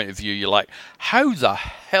camera point of view, you're like, how the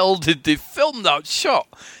hell did they film that shot?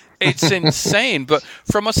 It's insane. But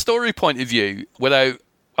from a story point of view,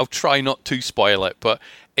 I'll try not to spoil it, but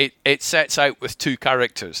it sets out with two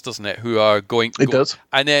characters, doesn't it, who are going... It does.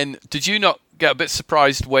 And then, did you not get a bit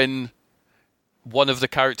surprised when one of the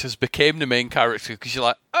characters became the main character? Because you're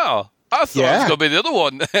like, oh, I thought it was going to be the other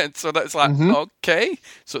one. And so that's like, okay.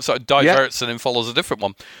 So it sort of diverts and then follows a different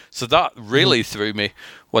one. So that really threw me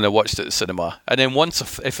when I watched it at the cinema. And then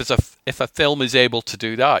if a film is able to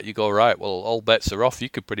do that, you go, right, well, all bets are off. You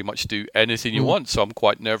could pretty much do anything you want. So I'm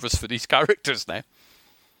quite nervous for these characters now.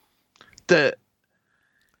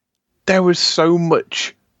 There was so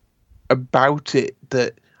much about it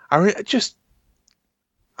that I'm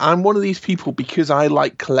one of these people, because I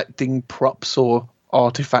like collecting props or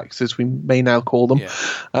artifacts, as we may now call them.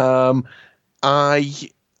 I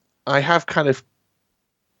have kind of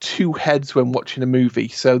two heads when watching a movie.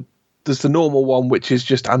 So there's the normal one, which is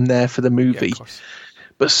just I'm there for the movie.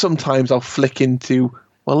 But sometimes I'll flick into,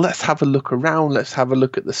 well, let's have a look around. Let's have a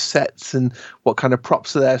look at the sets and what kind of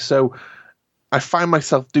props are there. So I find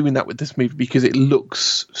myself doing that with this movie because it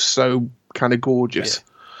looks so kind of gorgeous.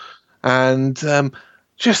 And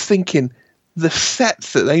just thinking, the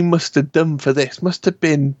sets that they must have done for this must have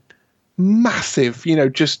been massive, you know,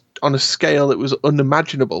 just on a scale that was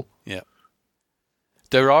unimaginable. Yeah.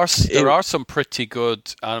 There are some pretty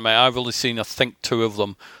good anime. I've only seen, I think, 2 of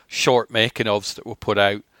them, short making ofs that were put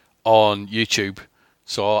out on YouTube.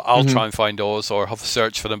 So I'll try and find those or have a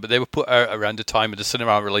search for them. But they were put out around the time of the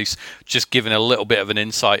cinema release, just giving a little bit of an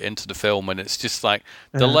insight into the film. And it's just like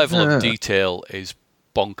the level of detail is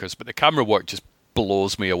bonkers. But the camera work just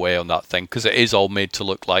blows me away on that thing, because it is all made to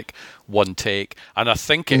look like one take. And I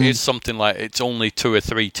think it is something like it's only 2 or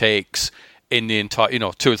 3 takes in the entire,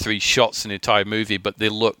 2 or 3 shots in the entire movie, but they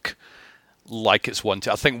look like it's one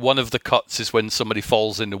take. I think one of the cuts is when somebody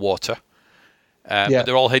falls in the water. But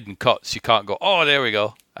they're all hidden cuts. You can't go, oh, there we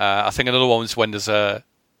go. I think another one is when there's a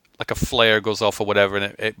flare goes off or whatever,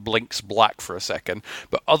 and it blinks black for a second.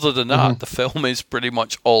 But other than that, the film is pretty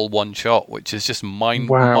much all one shot, which is just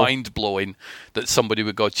mind-blowing that somebody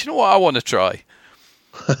would go, do you know what I want to try?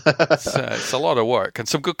 It's a lot of work. And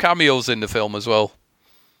some good cameos in the film as well.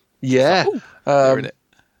 Yeah. They're in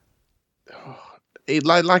it.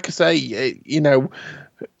 Like I say,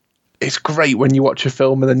 it's great when you watch a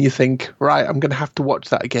film and then you think, right, I'm going to have to watch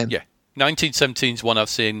that again. Yeah. 1917 is one I've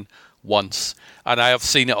seen once, and I have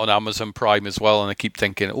seen it on Amazon Prime as well, and I keep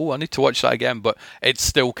thinking, I need to watch that again, but it's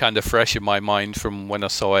still kind of fresh in my mind from when I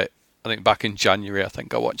saw it, I think back in January, I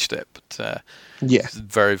think I watched it, but it's a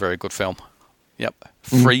very, very good film. Yep.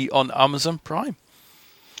 Free on Amazon Prime.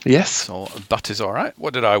 Yes. So that is all right.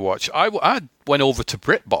 What did I watch? I went over to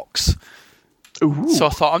BritBox. Ooh. So I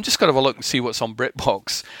thought, I'm just going to have a look and see what's on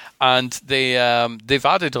BritBox. And they've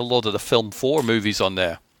added a lot of the Film 4 movies on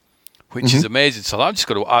there. which is amazing. So I'm just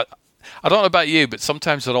going to. I don't know about you, but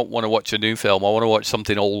sometimes I don't want to watch a new film. I want to watch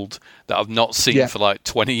something old that I've not seen for like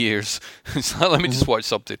 20 years. So let me just watch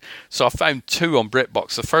something. So I found 2 on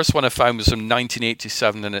BritBox. The first one I found was from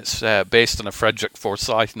 1987, and it's based on a Frederick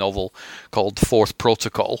Forsyth novel called Fourth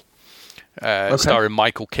Protocol, starring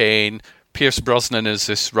Michael Caine. Pierce Brosnan is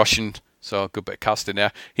this Russian, so a good bit of casting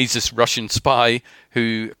there. He's this Russian spy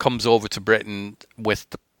who comes over to Britain with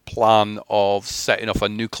the plan of setting off a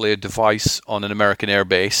nuclear device on an American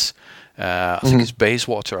airbase. I think it's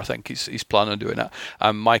Bayswater. I think he's planning on doing that.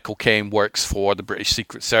 And Michael Caine works for the British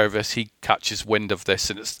Secret Service. He catches wind of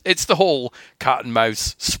this, and it's the whole cat and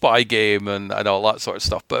mouse spy game and all that sort of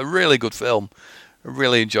stuff. But a really good film. I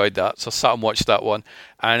really enjoyed that. So I sat and watched that one.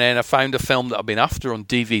 And then I found a film that I've been after on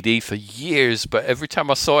DVD for years, but every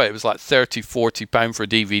time I saw it, it was like £30, £40 for a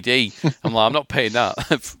DVD. I'm like, I'm not paying that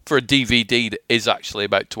for a DVD that is actually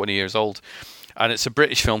about 20 years old. And it's a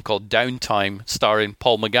British film called Downtime, starring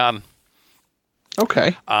Paul McGann.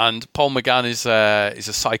 Okay. And Paul McGann is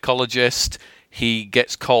a psychologist. He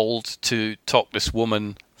gets called to talk this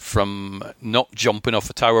woman from not jumping off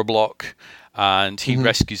a tower block, and he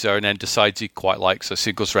rescues her and then decides he quite likes her, so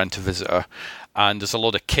he goes around to visit her. And there's a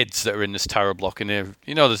lot of kids that are in this tower block, and they're,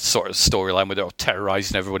 the sort of storyline where they're all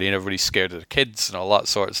terrorizing everybody and everybody's scared of the kids and all that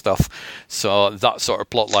sort of stuff. So that sort of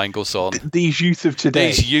plot line goes on. These youth of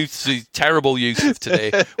today. These terrible youth of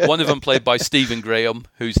today. One of them played by Stephen Graham,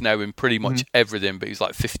 who's now in pretty much everything, but he's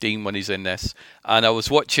like 15 when he's in this. And I was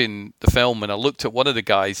watching the film and I looked at one of the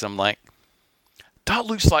guys, and I'm like, that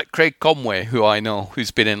looks like Craig Conway, who I know,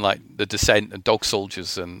 who's been in like The Descent and Dog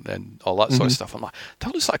Soldiers and all that sort of stuff. I'm like,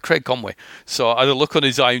 that looks like Craig Conway. So I had a look on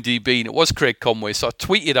his IMDb, and it was Craig Conway. So I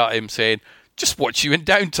tweeted at him saying, just watch you in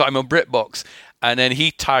Downtime on BritBox. And then he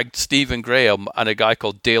tagged Stephen Graham and a guy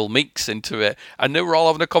called Dale Meeks into it. And they were all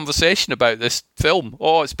having a conversation about this film.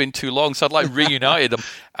 Oh, it's been too long. So I'd like reunited them.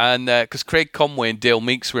 And because Craig Conway and Dale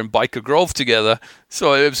Meeks were in Biker Grove together.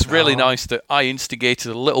 So it was really nice that I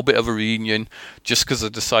instigated a little bit of a reunion just because I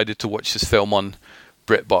decided to watch this film on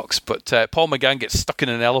BritBox. But Paul McGann gets stuck in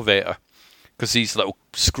an elevator because these little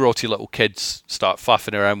scroty little kids start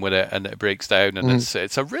faffing around with it, and it breaks down. And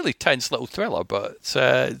it's a really tense little thriller, but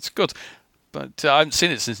it's good. But I haven't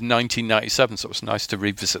seen it since 1997, so it's nice to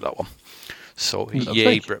revisit that one. So,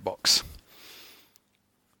 yay, BritBox.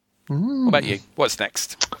 What about you? What's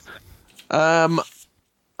next? I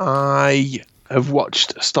have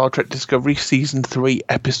watched Star Trek Discovery Season 3,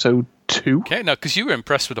 Episode 2. Okay, now, because you were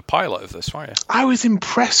impressed with the pilot of this, weren't you? I was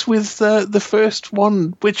impressed with the first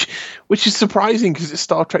one, which is surprising because it's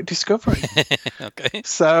Star Trek Discovery. Okay.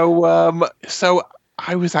 So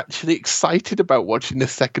I was actually excited about watching the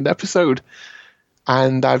second episode,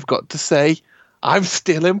 and I've got to say, I'm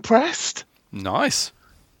still impressed. Nice.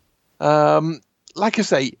 Like I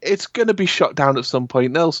say, it's going to be shot down at some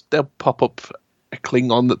point. They'll pop up a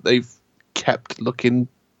Klingon that they've kept looking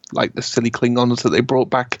like the silly Klingons that they brought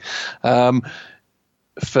back for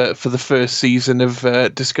the first season of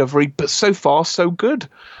Discovery. But so far, so good.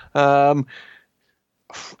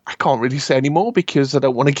 I can't really say any more because I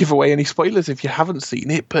don't want to give away any spoilers if you haven't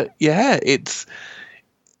seen it. But yeah, it's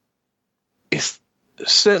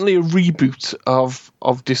certainly a reboot of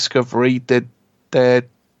Discovery. They've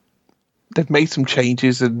made some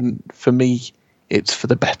changes, and for me, it's for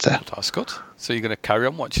the better. That's good. So you're going to carry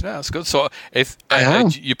on watching it. That's good. So if I am.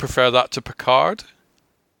 You prefer that to Picard?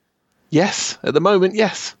 Yes, at the moment,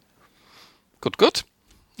 yes. Good.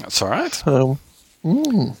 That's all right. So,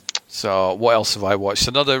 So what else have I watched?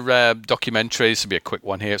 Another documentary. This will be a quick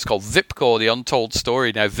one here. It's called Vipco, The Untold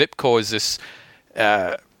Story. Now, Vipco is this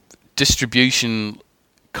distribution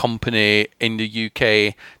company in the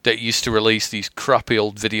UK that used to release these crappy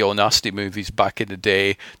old video nasty movies back in the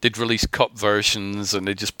day. They'd release cut versions and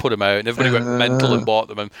they just put them out, and everybody went mental and bought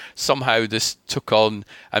them. And somehow this took on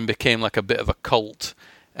and became like a bit of a cult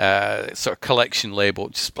sort of collection label,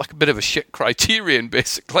 just like a bit of a shit Criterion,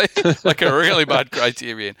 basically, like a really bad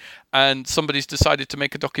Criterion. And somebody's decided to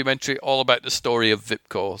make a documentary all about the story of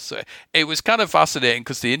Vipco. So it was kind of fascinating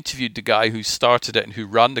because they interviewed the guy who started it and who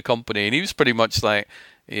ran the company, and he was pretty much like,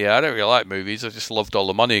 yeah, I don't really like movies. I just loved all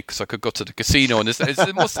the money because I could go to the casino. And it's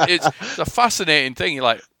a fascinating thing. You're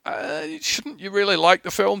like, shouldn't you really like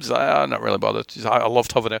the films? I'm not really bothered. I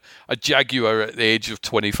loved having a Jaguar at the age of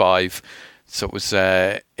 25. So it was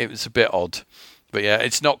a bit odd. But yeah,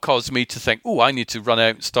 it's not caused me to think, oh, I need to run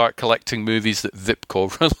out and start collecting movies that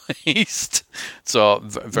Vipco released. So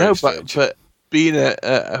very strange. But being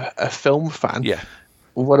a film fan, yeah.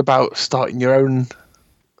 What about starting your own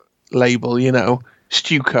label,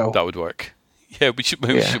 Stuco? That would work. Yeah, we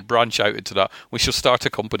should branch out into that. We should start a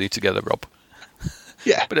company together, Rob.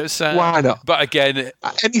 Yeah, but it's why not? But again,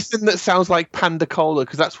 anything that sounds like Panda Cola,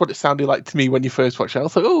 because that's what it sounded like to me when you first watched it. I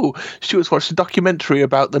thought, oh, Stuart's watched a documentary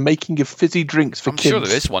about the making of fizzy drinks for kids. I'm sure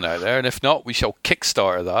there is one out there, and if not, we shall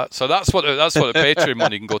Kickstarter that. So that's what the Patreon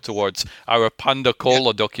money can go towards, our Panda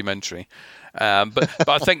Cola documentary. But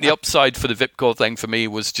I think the upside for the VIPCO thing for me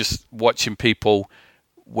was just watching people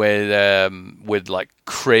with like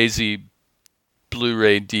crazy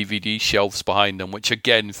Blu-ray DVD shelves behind them, which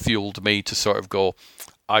again fueled me to sort of go,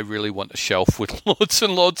 I really want a shelf with loads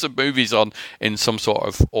and loads of movies on in some sort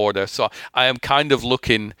of order. So I am kind of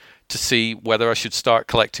looking to see whether I should start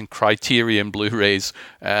collecting Criterion Blu-rays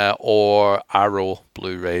or Arrow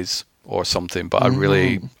Blu-rays or something. But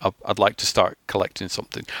I'd like to start collecting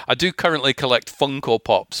something. I do currently collect Funko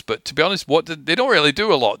Pops, but to be honest, they don't really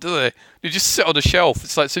do a lot, do they? They just sit on a shelf.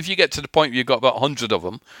 It's like, so if you get to the point where you've got about 100 of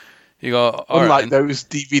them, you go, unlike those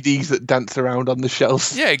DVDs that dance around on the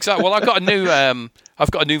shelves. Yeah, exactly. Well, I've got a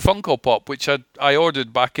new Funko Pop which I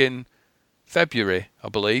ordered back in February, I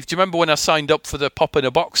believe. Do you remember when I signed up for the Pop in a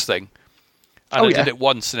Box thing? And I did it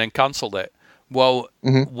once and then cancelled it. Well,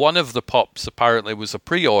 one of the pops apparently was a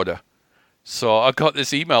pre-order, so I got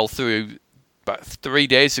this email through about 3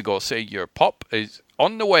 days ago saying your pop is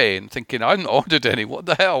on the way, and thinking I haven't ordered any. What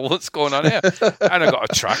the hell? What's going on here? And I got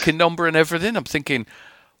a tracking number and everything. I'm thinking,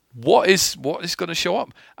 what is going to show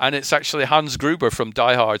up? And it's actually Hans Gruber from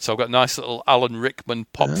Die Hard. So I've got a nice little Alan Rickman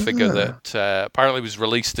pop figure that apparently was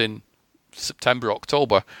released in September,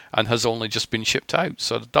 October, and has only just been shipped out.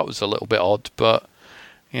 So that was a little bit odd, but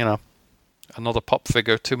another pop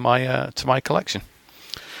figure to my collection.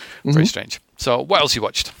 Very strange. So what else you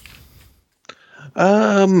watched?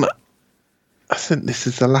 I think this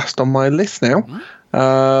is the last on my list now.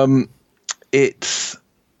 It's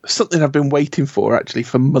something I've been waiting for actually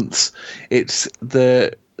for months. It's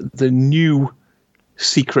the new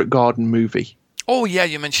Secret Garden movie. Oh yeah,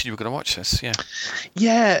 you mentioned you were going to watch this.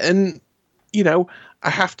 Yeah, and I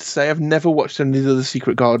have to say I've never watched any of the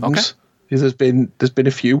Secret Gardens. Because there's been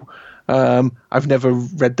a few. I've never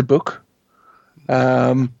read the book.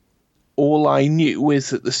 All I knew is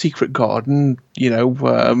that the Secret Garden,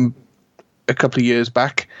 a couple of years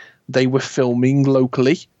back, they were filming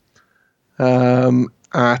locally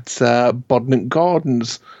at Bodnant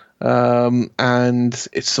Gardens, and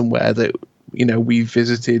it's somewhere that we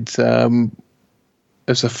visited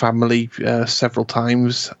as a family several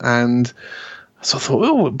times, and so I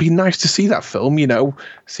thought, it'd be nice to see that film,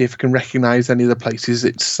 see if I can recognise any of the places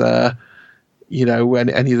it's, any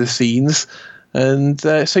of the scenes. And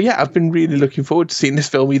so, I've been really looking forward to seeing this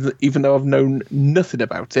film, even though I've known nothing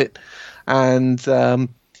about it. And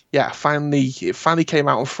it finally came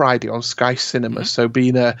out on Friday on Sky Cinema. So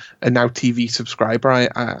being a Now TV subscriber,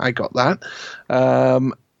 I got that.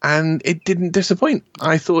 And it didn't disappoint.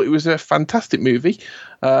 I thought it was a fantastic movie.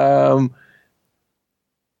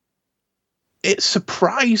 It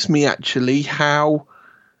surprised me actually how,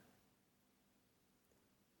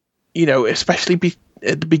 especially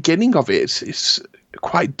at the beginning of it, it's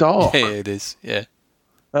quite dark. Yeah, it is. Yeah.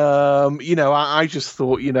 I just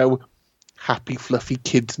thought, happy, fluffy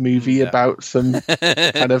kids movie about some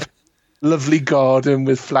kind of lovely garden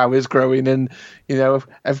with flowers growing, and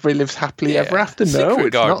everybody lives happily ever after. No,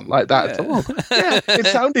 it's not like that at all. Yeah, it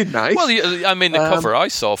sounded nice. Well, I mean, the cover I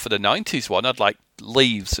saw for the 90s one had like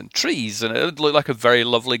leaves and trees, and it looked like a very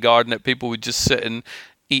lovely garden that people would just sit and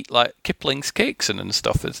eat like Kipling's cakes and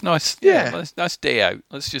stuff. It's nice. Yeah, nice day out.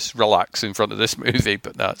 Let's just relax in front of this movie.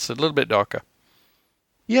 But that's a little bit darker.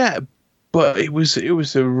 Yeah, but it was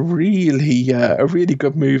a really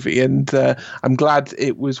good movie, and I'm glad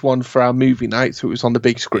it was one for our movie night, so it was on the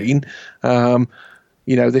big screen.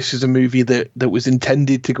 This is a movie that was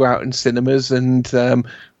intended to go out in cinemas, and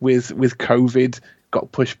with COVID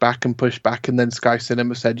got pushed back, and then Sky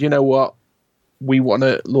Cinema said, you know what, we want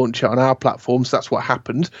to launch it on our platforms. That's what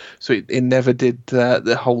happened. So it never did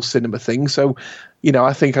the whole cinema thing. So,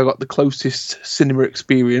 I think I got the closest cinema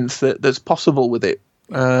experience that's possible with it.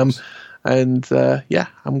 I'm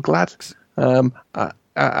glad.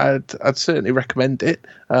 I'd certainly recommend it.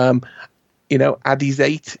 Addie's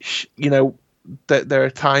 8. There are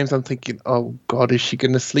times I'm thinking, oh God, is she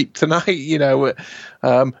going to sleep tonight?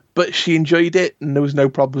 But she enjoyed it, and there was no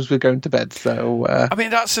problems with going to bed. So I mean,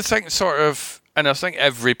 that's the thing, sort of. And I think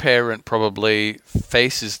every parent probably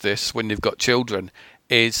faces this when they've got children,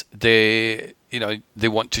 is they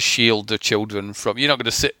want to shield their children from, you're not going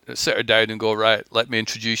to sit her down and go, right, let me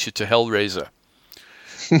introduce you to Hellraiser.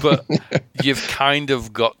 But you've kind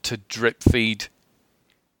of got to drip feed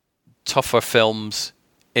tougher films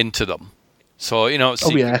into them. So,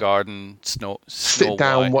 Secret Garden, Snow Sit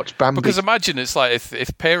down, White. watch Bambi. Because imagine it's like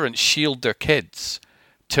if parents shield their kids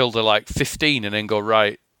till they're like 15 and then go,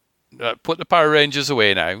 right, put the Power Rangers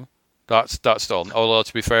away now. That's done. Although,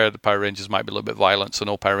 to be fair, the Power Rangers might be a little bit violent, so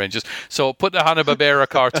no Power Rangers. So put the Hanna-Barbera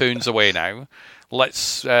cartoons away now.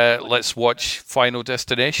 Let's watch Final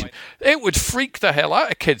Destination. It would freak the hell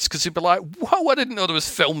out of kids because they'd be like, wow, I didn't know there was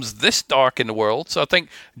films this dark in the world. So I think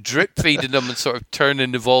drip feeding them and sort of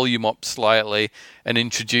turning the volume up slightly and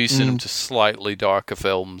introducing them to slightly darker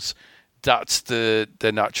films, that's the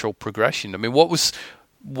natural progression. I mean, what was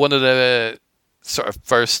one of the sort of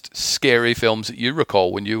first scary films that you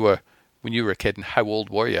recall when you were a kid, and how old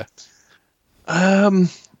were you?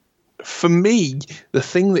 For me, the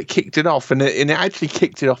thing that kicked it off, and it actually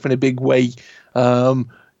kicked it off in a big way,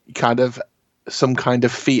 kind of some kind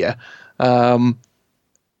of fear. I'm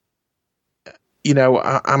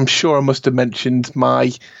sure I must have mentioned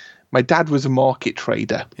my dad was a market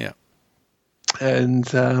trader. Yeah. And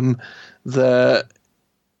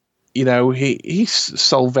he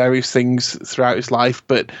sold various things throughout his life,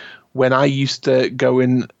 but when I used to go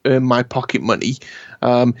and earn my pocket money,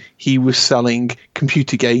 he was selling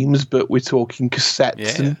computer games, but we're talking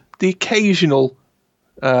cassettes and the occasional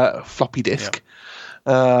floppy disk,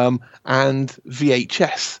 and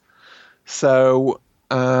VHS. So,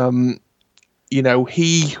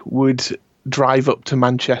 he would drive up to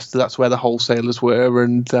Manchester. That's where the wholesalers were,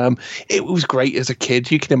 and it was great as a kid.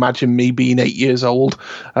 You can imagine me being 8 years old,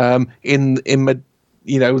 in my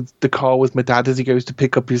the car with my dad as he goes to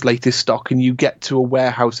pick up his latest stock, and you get to a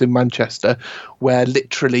warehouse in Manchester where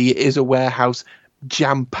literally it is a warehouse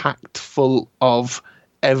jam-packed full of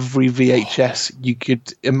every VHS you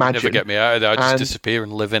could imagine. Never get me out of there. I'd just disappear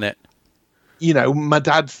and live in it. My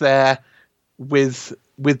dad's there with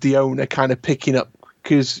the owner kind of picking up,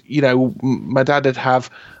 because, my dad would have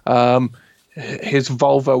his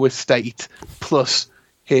Volvo estate plus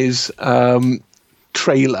his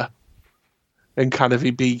trailer, and kind of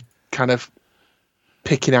he'd be kind of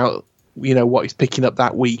picking out, what he's picking up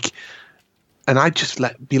that week. And I'd just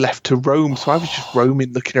be left to roam. So I was just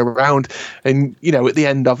roaming, looking around. And, at the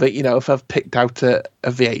end of it, if I've picked out a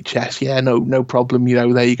VHS, no problem.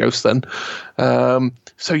 There you go, son.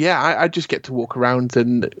 I just get to walk around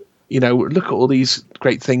and, look at all these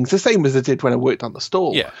great things. The same as I did when I worked on the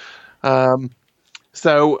stall. Yeah.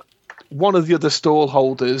 So one of the other stall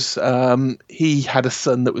holders, he had a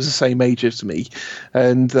son that was the same age as me,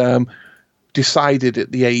 and decided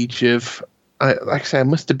at the age of, like I say, I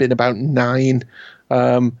must have been about 9.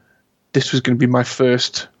 This was going to be my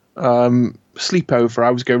first sleepover.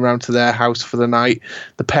 I was going around to their house for the night.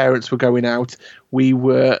 The parents were going out. We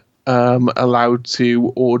were allowed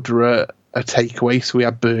to order a takeaway, so we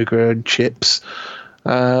had burger and chips.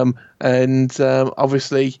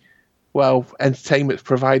 Obviously, entertainment's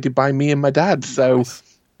provided by me and my dad. So,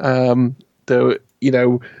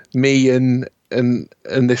 me and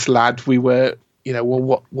this lad, we were,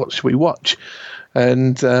 what should we watch?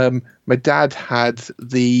 And my dad had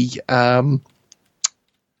the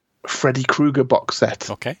Freddy Krueger box set.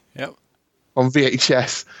 Okay. Yep. On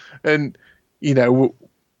VHS, and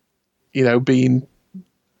being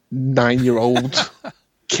 9-year-old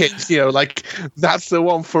kids, that's the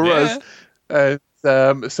one for us. We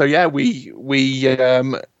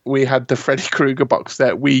had the Freddy Krueger box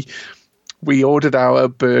set. We ordered our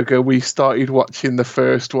burger. We started watching the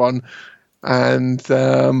first one, and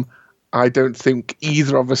I don't think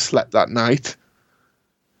either of us slept that night.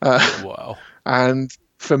 Wow! And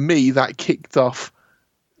for me, that kicked off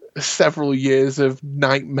several years of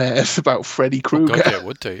nightmares about Freddy Krueger. Oh God, yeah, it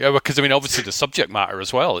would do. Yeah, because obviously the subject matter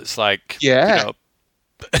as well. It's like, it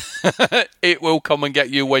will come and get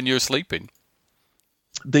you when you're sleeping.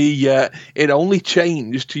 It only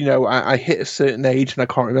changed, I hit a certain age, and I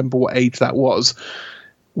can't remember what age that was,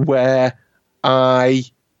 where I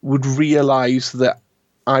would realize that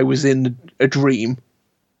I was in a dream,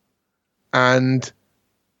 and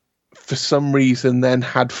for some reason then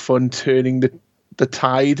had fun turning the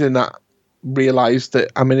tide, and I realized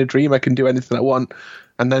that I'm in a dream, I can do anything I want.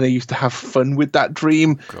 And then I used to have fun with that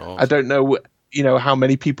dream. God. I don't know how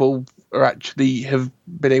many people actually have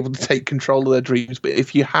been able to take control of their dreams, but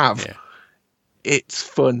if you have, it's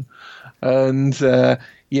fun. And but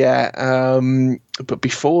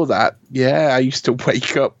before that, I used to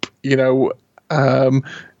wake up,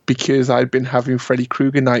 because I'd been having Freddy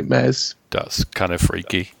Krueger nightmares. That's kind of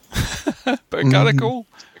freaky, but kind of cool.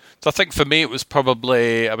 So I think for me, it was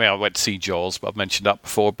probably, I went to see Jaws, but I've mentioned that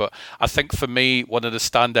before. But I think for me, one of the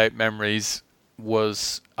standout memories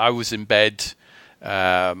was I was in bed.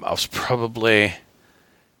 I was probably,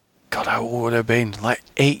 God, how old would I have been? Like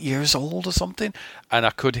 8 years old or something. And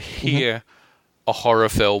I could hear a horror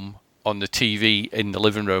film on the TV in the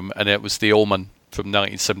living room, and it was The Omen. from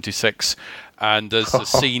 1976, and there's a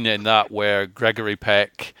scene in that where Gregory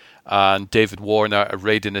Peck and David Warner are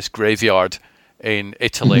raiding this graveyard in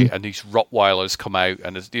Italy, and these Rottweilers come out,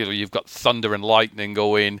 and it's, you've got thunder and lightning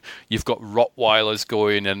going, you've got Rottweilers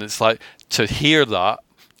going, and it's like, to hear that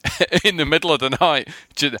in the middle of the night,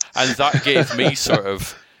 and that gave me sort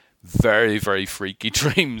of very, very freaky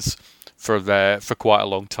dreams for quite a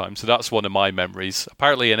long time. So that's one of my memories.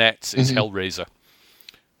 Apparently Annette's is Hellraiser.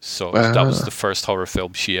 So that was the first horror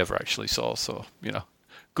film she ever actually saw. So,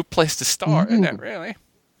 good place to start, isn't it, really?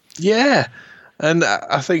 Yeah. And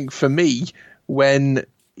I think for me, when,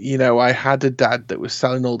 I had a dad that was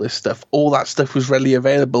selling all this stuff, all that stuff was readily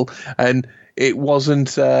available. And it wasn't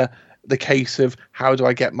the case of how do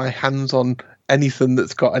I get my hands on anything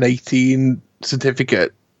that's got an 18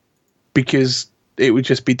 certificate, because it would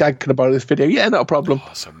just be, Dad, can I borrow this video? Yeah, not a problem. Oh,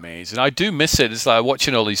 that's amazing. I do miss it. It's like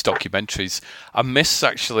watching all these documentaries. I miss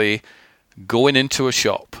actually going into a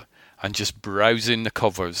shop and just browsing the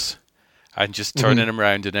covers and just turning them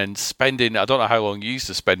around, and then spending, I don't know how long you used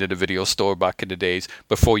to spend in a video store back in the days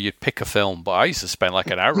before you'd pick a film, but I used to spend like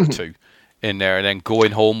an hour or two in there, and then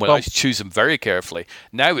going home when I choose them very carefully.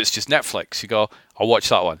 Now it's just Netflix. You go, I'll watch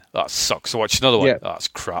that one. That sucks. I'll watch another one. That's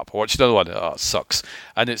crap. I'll watch another one. That sucks.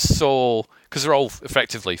 And it's so, because they're all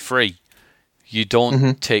effectively free. You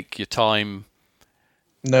don't take your time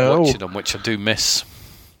watching them, which I do miss.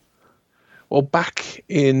 Well, back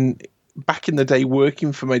in the day,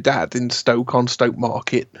 working for my dad in Stoke on Stoke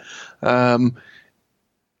Market,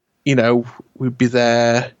 we'd be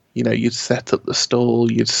there. You'd set up the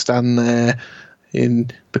stall, you'd stand there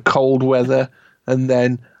in the cold weather, and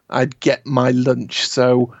then I'd get my lunch.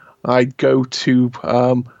 So I'd go to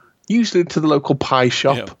usually to the local pie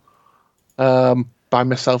shop, buy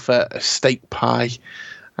myself a steak pie,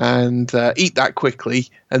 and eat that quickly.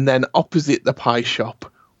 And then opposite the pie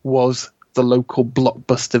shop was the local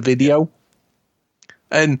Blockbuster Video.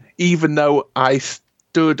 And even though I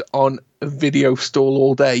stood on a video stall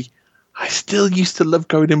all day, I still used to love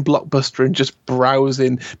going in Blockbuster and just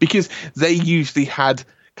browsing, because they usually had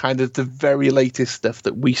kind of the very latest stuff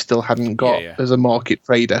that we still hadn't got as a market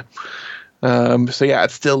trader.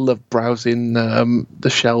 I'd still love browsing the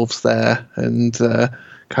shelves there and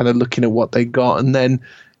kind of looking at what they got. And then,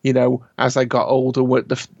 as I got older,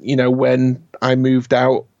 when I moved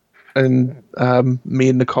out and me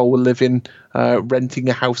and Nicole were living, renting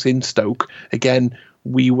a house in Stoke, again,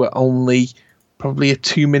 we were only probably a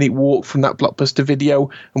 2-minute walk from that Blockbuster Video,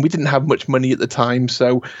 and we didn't have much money at the time,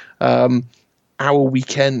 so our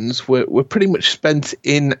weekends were pretty much spent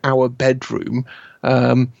in our bedroom,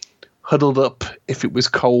 huddled up if it was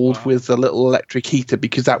cold with a little electric heater,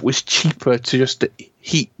 because that was cheaper to just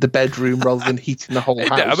heat the bedroom rather than heating the whole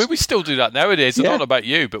house. I mean, we still do that nowadays. I don't know about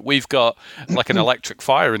you, but we've got like an electric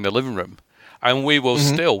fire in the living room. And we will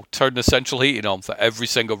still turn the central heating on for every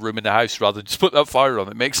single room in the house rather than just put that fire on.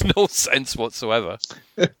 It makes no sense whatsoever.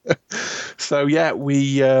 So we'd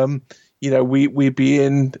be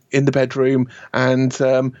in the bedroom,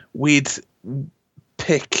 and we'd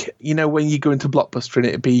pick. When you go into Blockbuster, and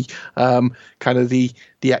it'd be kind of the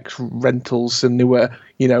X rentals, and there were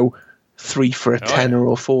 3 for a tenner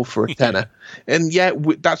or 4 for a tenner. And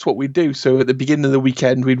that's what we'd do. So at the beginning of the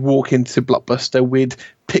weekend, we'd walk into Blockbuster, we'd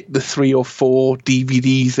pick the 3 or 4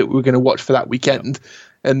 DVDs that we were going to watch for that weekend,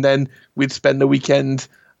 and then we'd spend the weekend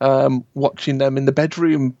watching them in the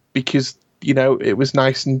bedroom, because it was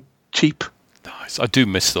nice and cheap. Nice. I do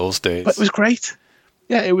miss those days. But it was great.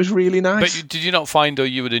 Yeah, it was really nice. But did you not find, though,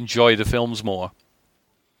 you would enjoy the films more?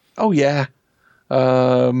 Oh, yeah.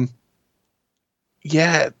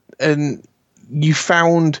 And you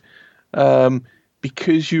found,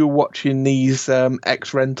 because you were watching these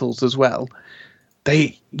X rentals as well,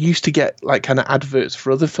 they used to get like kind of adverts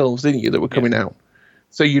for other films, didn't you, that were coming out?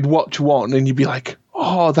 So you'd watch one and you'd be like,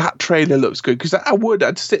 oh, that trailer looks good. Because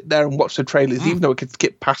I'd sit there and watch the trailers, even though I could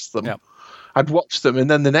skip past them. Yep. I'd watch them,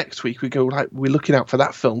 and then the next week we'd go, like, we're looking out for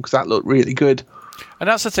that film because that looked really good. And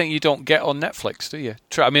that's the thing you don't get on Netflix, do you?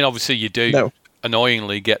 I mean, obviously you do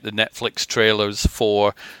annoyingly get the Netflix trailers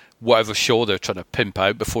for whatever show they're trying to pimp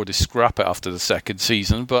out before they scrap it after the second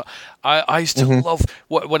season. But I used to love,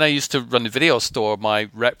 when I used to run the video store, my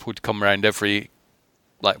rep would come around every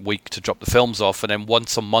week to drop the films off, and then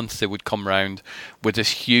once a month they would come around with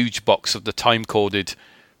this huge box of the time-coded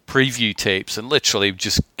preview tapes, and literally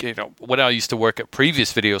just, when I used to work at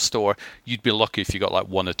previous video store, you'd be lucky if you got like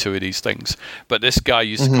 1 or 2 of these things. But this guy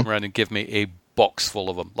used to come around and give me a box full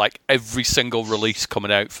of them, like every single release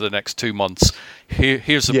coming out for the next 2 months.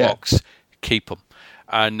 Here's a box, keep them.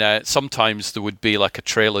 And sometimes there would be like a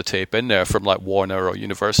trailer tape in there from like Warner or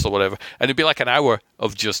Universal or whatever, and it'd be like an hour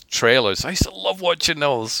of just trailers. I used to love watching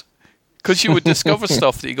those because you would discover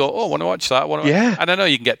stuff that you go, oh, I want to watch that. Yeah. And I know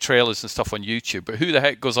you can get trailers and stuff on YouTube, but who the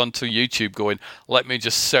heck goes onto YouTube going, let me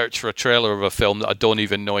just search for a trailer of a film that I don't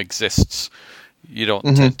even know exists? You don't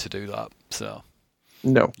tend to do that. So,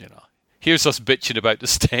 no. You know, here's us bitching about the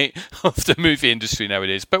state of the movie industry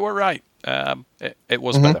nowadays, but we're right. It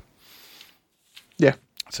was better. Yeah.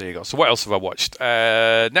 So there you go. So what else have I watched?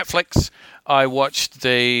 Netflix. I watched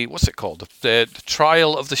what's it called? The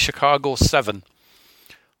Trial of the Chicago 7,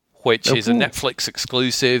 which is a Netflix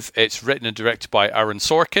exclusive. It's written and directed by Aaron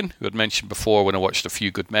Sorkin, who I'd mentioned before when I watched A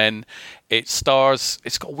Few Good Men. It's got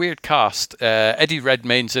a weird cast. Eddie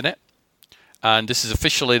Redmayne's in it. And this is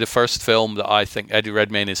officially the first film that I think Eddie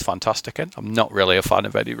Redmayne is fantastic in. I'm not really a fan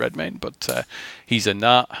of Eddie Redmayne, but he's in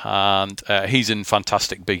that. And he's in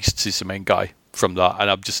Fantastic Beasts. He's the main guy from that.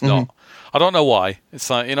 And I'm just not... I don't know why. It's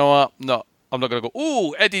like, you know what? No, I'm not going to go,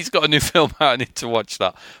 ooh, Eddie's got a new film out. I need to watch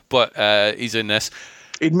that. But he's in this.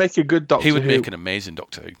 He'd make a good Doctor Who. He would make an amazing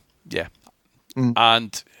Doctor Who. Yeah.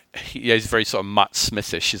 And he's very sort of Matt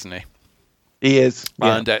Smithish, isn't he? He is.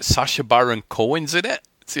 Yeah. And Sacha Baron Cohen's in it.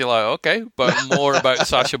 So you're like, okay, but more about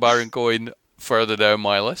Sacha Baron Cohen further down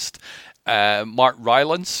my list. Mark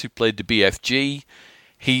Rylance, who played the BFG,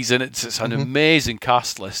 he's in it. It's an amazing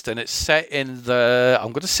cast list, and it's set in the,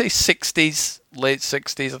 I'm going to say 60s, late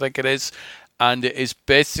 60s, I think it is. And it is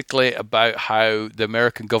basically about how the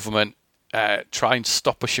American government try and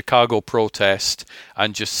stop a Chicago protest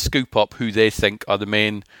and just scoop up who they think are the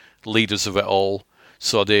main leaders of it all.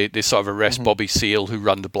 So they sort of arrest Bobby Seale, who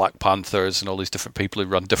run the Black Panthers, and all these different people who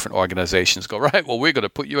run different organizations. Go, right, well, we're going to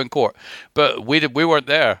put you in court. But we weren't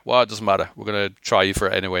there. Well, it doesn't matter. We're going to try you for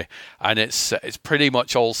it anyway. And it's pretty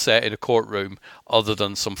much all set in a courtroom, other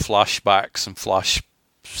than some flashbacks and flash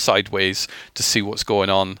sideways to see what's going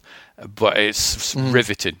on. But it's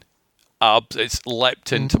riveting. It's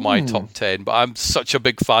leapt into my top 10. But I'm such a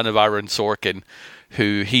big fan of Aaron Sorkin,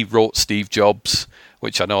 he wrote Steve Jobs,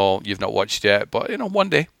 which I know you've not watched yet, but one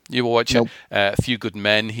day you will watch it. A Few Good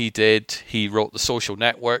Men he did. He wrote The Social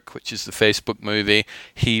Network, which is the Facebook movie.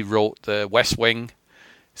 He wrote The West Wing.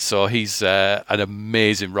 So he's an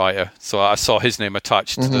amazing writer. So I saw his name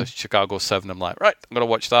attached to the Chicago 7. I'm like, right, I'm going to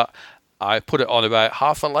watch that. I put it on about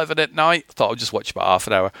 11:30 at night. Thought I'd just watch about half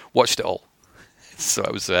an hour. Watched it all. So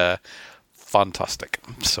it was fantastic.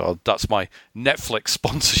 So that's my Netflix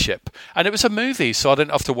sponsorship. And it was a movie, so I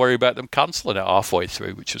didn't have to worry about them cancelling it halfway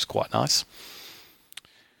through, which was quite nice.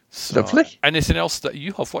 So, lovely. Anything else that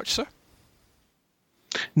you have watched, sir?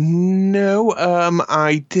 No,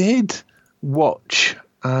 I did watch,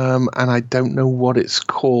 and I don't know what it's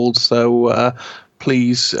called, so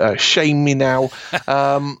please shame me now.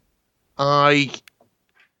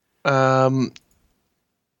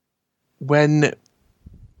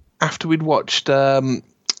 After we'd watched The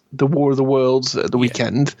War of the Worlds at the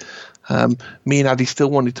weekend, me and Addie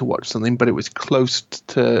still wanted to watch something, but it was close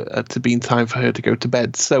to being time for her to go to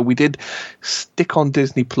bed. So we did stick on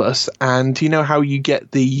Disney Plus, and you know how you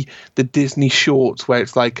get the Disney shorts where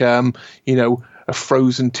it's like a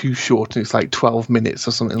Frozen 2 short, and it's like 12 minutes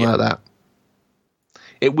or something like that.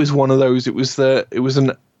 It was one of those. It was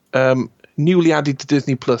an newly added to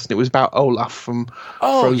Disney Plus, and it was about Olaf from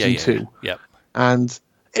Frozen 2. Yeah. And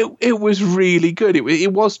it was really good.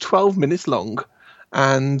 It was 12 minutes long,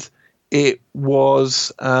 and it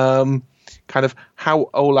was kind of how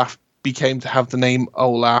Olaf became to have the name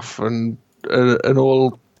Olaf and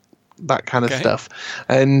all that kind of stuff.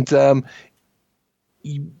 And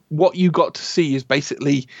what you got to see is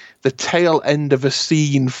basically the tail end of a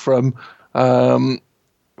scene from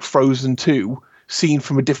Frozen 2, seen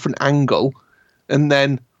from a different angle, and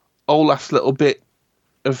then Olaf's little bit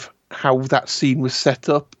of how that scene was set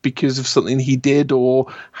up because of something he did, or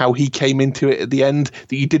how he came into it at the end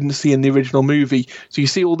that you didn't see in the original movie. So you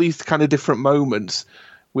see all these kind of different moments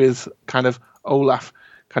with kind of Olaf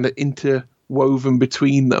kind of interwoven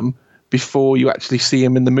between them before you actually see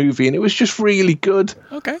him in the movie, and it was just really good.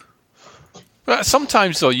 Okay. But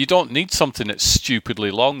sometimes, though, you don't need something that's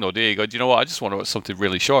stupidly long, though, do you? Go, do you know what? I just want to watch something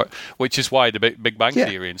really short, which is why the Big Bang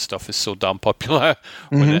Theory and stuff is so damn popular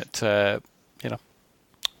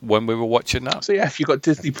when we were watching that. So, if you've got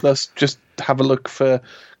Disney Plus, just have a look for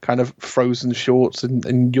kind of Frozen shorts,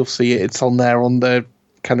 and you'll see it. It's on there on the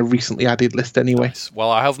kind of recently added list anyway. Nice.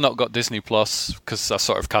 Well, I have not got Disney Plus because I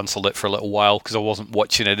sort of cancelled it for a little while because I wasn't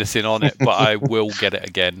watching anything on it, but I will get it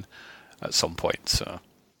again at some point. So.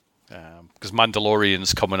 Because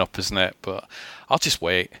Mandalorian's coming up, isn't it? But I'll just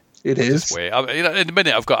wait. It is. Just wait. In a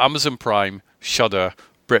minute, I've got Amazon Prime, Shudder,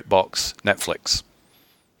 BritBox, Netflix.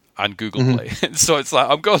 and Google Play. So it's like,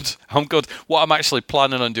 I'm good. What I'm actually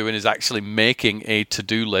planning on doing is actually making a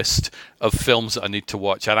to-do list of films that I need to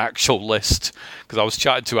watch, an actual list. Because I was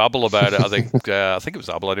chatting to Abel about it, I think it was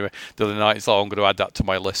Abel anyway, the other night. It's like, I'm going to add that to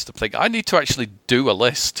my list. I'm thinking, I need to actually do a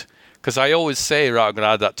list. Because I always say, right, I'm going to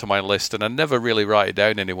add that to my list, and I never really write it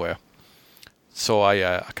down anywhere. So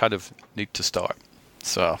I kind of need to start.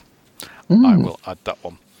 So I will add that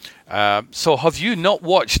one. So have you not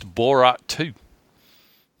watched Borat 2?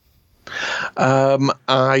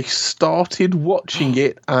 I started watching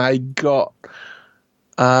it. I got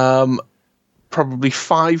probably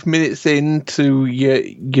 5 minutes into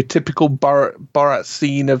your typical Borat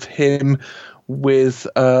scene of him with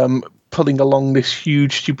pulling along this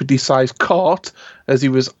huge, stupidly sized cart as he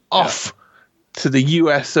was off to the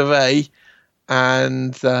US of A.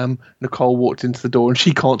 And Nicole walked into the door, and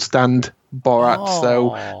she can't stand Borat,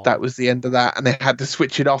 so that was the end of that. And they had to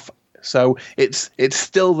switch it off. So it's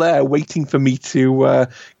still there, waiting for me to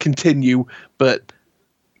continue. But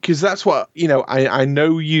because that's what I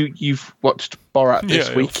know you've watched Borat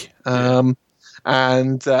this week, and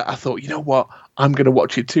I thought, you know what, I'm going to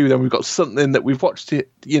watch it too. Then we've got something that we've watched it,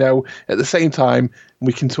 at the same time.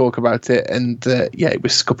 We can talk about it, and it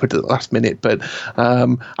was scuppered at the last minute, but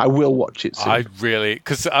I will watch it soon.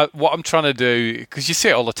 Because what I'm trying to do, because you see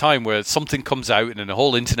it all the time where something comes out and then the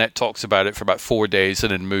whole internet talks about it for about 4 days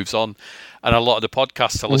and then moves on. And a lot of the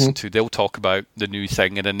podcasts I listen to, they'll talk about the new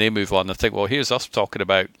thing and then they move on. I think, well, here's us talking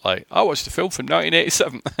about, like, I watched a film from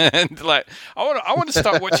 1987. And, like, I want to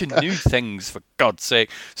start watching new things, for God's sake.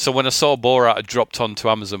 So when I saw Borat had dropped onto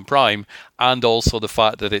Amazon Prime, and also the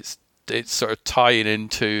fact that it's sort of tying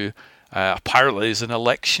into, apparently there's an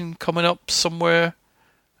election coming up somewhere,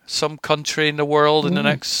 some country in the world in the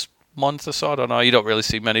next month or so. I don't know. You don't really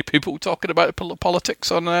see many people talking about politics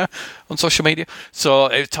on social media. So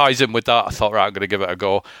it ties in with that. I thought, right, I'm going to give it a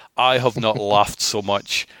go. I have not laughed so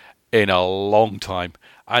much in a long time.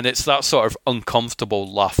 And it's that sort of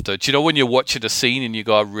uncomfortable laughter. Do you know when you're watching a scene and you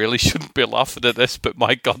go, I really shouldn't be laughing at this, but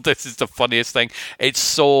my God, this is the funniest thing. It's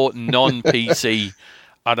so non-PC,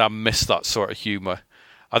 and I miss that sort of humour.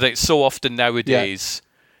 I think so often nowadays,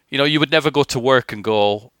 you would never go to work and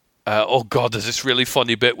go, oh God, there's this really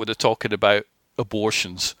funny bit where they're talking about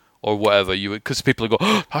abortions or whatever. Because people go,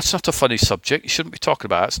 oh, that's not a funny subject. You shouldn't be talking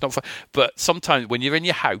about it. It's not fun. But sometimes when you're in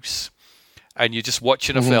your house and you're just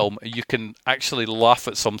watching a film, you can actually laugh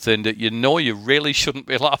at something that you really shouldn't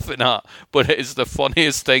be laughing at, but it is the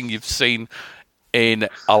funniest thing you've seen in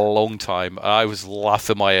a long time. I was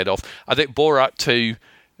laughing my head off. I think Borat 2,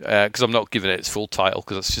 because I'm not giving it its full title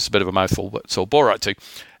because it's just a bit of a mouthful, but so Borat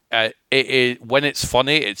 2, when it's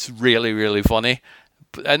funny, it's really, really funny.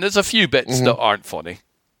 And there's a few bits that aren't funny.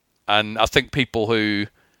 And I think people who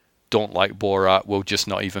don't like Borat will just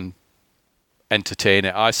not even entertain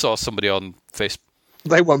it. I saw somebody on Facebook.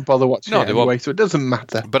 They won't bother watching it anyway, so it doesn't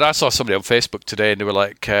matter. But I saw somebody on Facebook today, and they were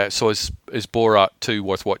like, so is Borat 2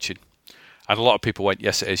 worth watching? And a lot of people went,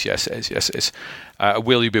 yes, it is, yes, it is, yes, it is.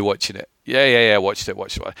 Will you be watching it? Yeah, watched it.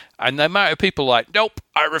 And the amount of people like, nope,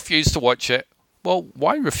 I refuse to watch it. Well,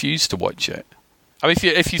 why refuse to watch it? I mean,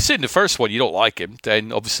 if you've seen the first one, you don't like him,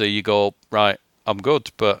 then obviously you go, right, I'm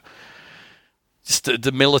good. But just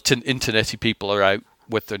the militant internety people are out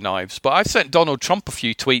with their knives. But I've sent Donald Trump a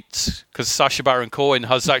few tweets because Sacha Baron Cohen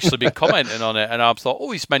has actually been commenting on it, and I've thought,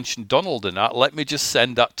 oh, he's mentioned Donald in that. Let me just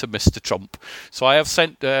send that to Mr. Trump. So I have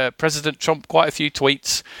sent President Trump quite a few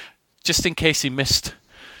tweets just in case he missed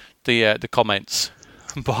the comments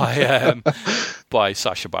by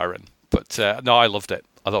Sacha Baron. But no, I loved it.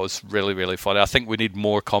 I thought it was really, really funny. I think we need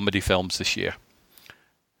more comedy films this year.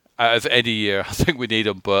 Out of any year, I think we need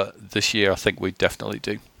them, but this year I think we definitely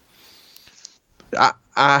do.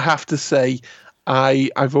 I have to say,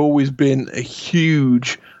 I've always been a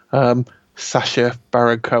huge Sacha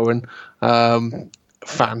Baron Cohen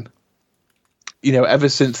fan. Ever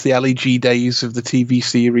since the LEG days of the TV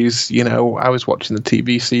series, I was watching the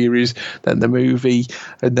TV series, then the movie,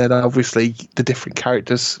 and then obviously the different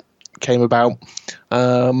characters came about.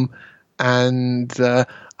 And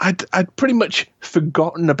I'd pretty much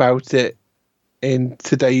forgotten about it in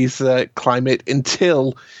today's climate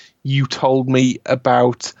until you told me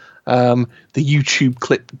about the YouTube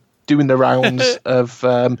clip doing the rounds of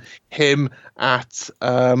him at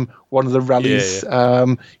one of the rallies,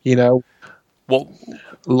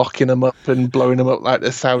 locking them up and blowing them up like the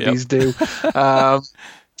Saudis do.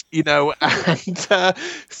 And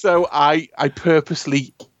so I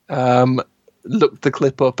purposely looked the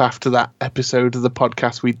clip up after that episode of the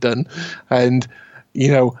podcast we'd done and,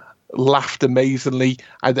 laughed amazingly.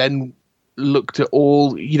 I then looked at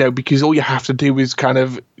all, because all you have to do is kind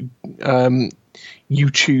of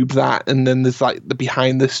YouTube that, and then there's like the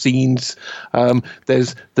behind the scenes.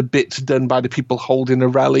 There's the bits done by the people holding a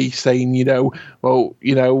rally saying, it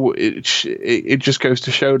just goes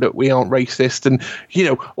to show that we aren't racist, and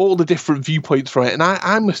all the different viewpoints from it. And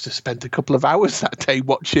I must have spent a couple of hours that day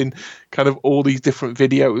watching kind of all these different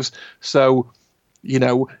videos. So,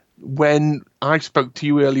 when I spoke to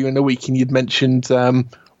you earlier in the week and you'd mentioned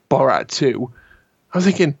Borat 2, I was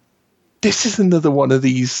thinking, this is another one of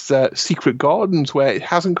these secret gardens where it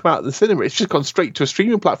hasn't come out of the cinema. It's just gone straight to a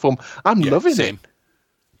streaming platform. I'm loving it.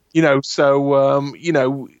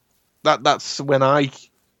 That's when I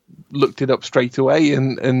looked it up straight away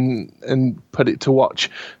and put it to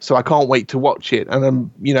watch. So I can't wait to watch it.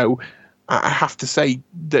 And I have to say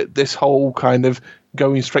that this whole kind of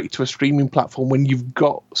going straight to a streaming platform when you've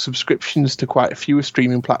got subscriptions to quite a few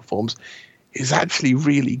streaming platforms is actually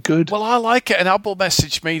really good. Well, I like it, and Apple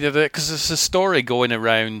messaged me today because there's a story going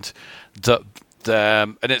around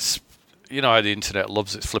and it's how the internet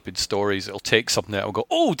loves its flipping stories. It'll take something that will go,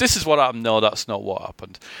 oh, this is what happened. No, that's not what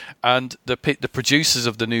happened. And the producers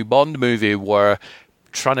of the new Bond movie were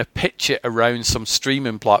trying to pitch it around some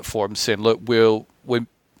streaming platform, saying, look,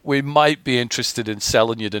 we might be interested in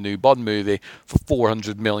selling you the new Bond movie for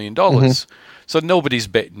 $400 million. So nobody's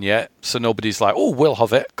bitten yet. So nobody's like, oh, we'll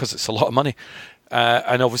have it, because it's a lot of money.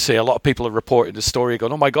 And obviously a lot of people are reporting the story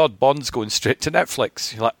going, oh my God, Bond's going straight to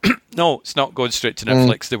Netflix. You're like, no, it's not going straight to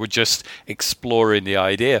Netflix. They were just exploring the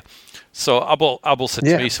idea. So Abel said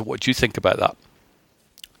to me, so what do you think about that?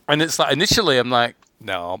 And it's like, initially I'm like,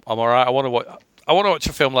 no, I'm all right. I want to watch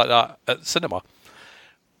a film like that at the cinema.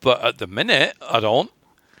 But at the minute, I don't.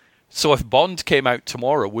 So if Bond came out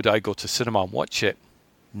tomorrow, would I go to cinema and watch it?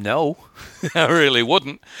 No, I really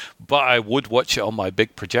wouldn't. But I would watch it on my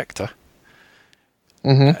big projector.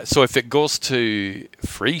 So if it goes to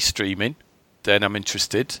free streaming, then I'm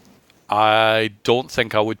interested. I don't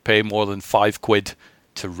think I would pay more than £5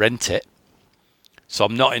 to rent it. So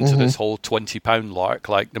I'm not into this whole £20 lark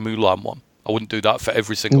like the Mulan one. I wouldn't do that for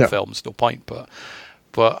every single film. There's no point. But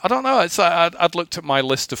I don't know. It's like I'd looked at my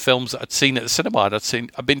list of films that I'd seen at the cinema.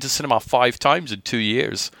 I've been to cinema 5 times in 2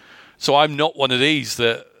 years. So I'm not one of these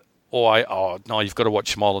that, no, you've got to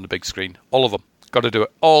watch them all on the big screen. All of them. Got to do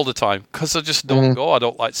it all the time. Because I just don't go. I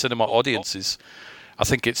don't like cinema audiences. I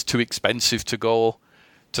think it's too expensive to go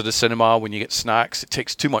to the cinema when you get snacks. It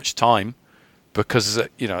takes too much time because,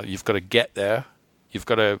 you've got to get there. You've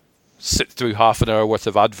got to sit through half an hour worth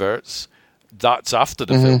of adverts. That's after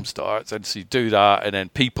the film starts. And so you do that, and then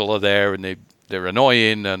people are there, and they're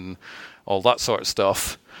annoying and all that sort of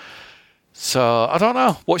stuff. So I don't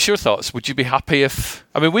know. What's your thoughts? Would you be happy if?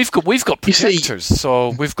 I mean, we've got projectors, so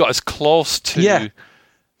we've got as close to it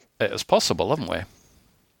as possible, haven't we?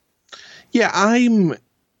 Yeah,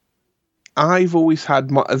 I've always had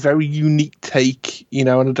a very unique take, and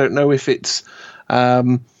I don't know if it's,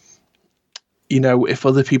 if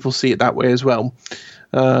other people see it that way as well.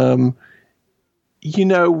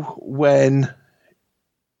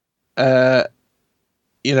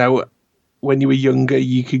 When you were younger,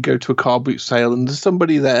 you could go to a car boot sale and there's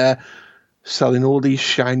somebody there selling all these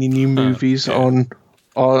shiny new movies on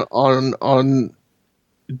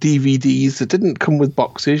DVDs that didn't come with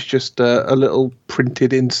boxes, just a little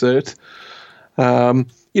printed insert.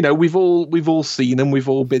 We've all seen them, we've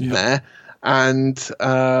all been there, and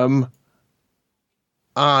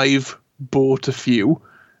I've bought a few.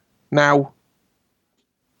 Now,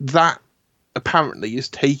 that apparently is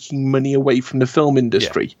taking money away from the film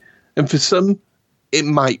industry. Yeah. And for some, it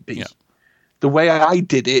might be. Yeah. The way I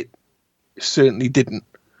did it certainly didn't.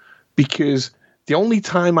 Because the only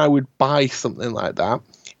time I would buy something like that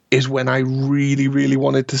is when I really, really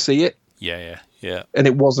wanted to see it. Yeah. And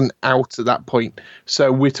it wasn't out at that point.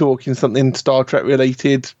 So we're talking something Star Trek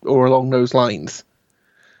related or along those lines.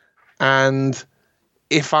 And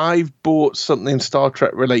if I've bought something Star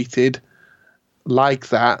Trek related like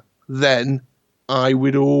that, then I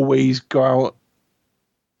would always go out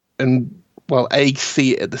and,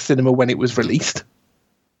 see it at the cinema when it was released.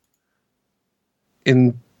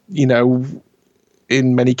 In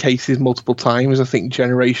many cases, multiple times. I think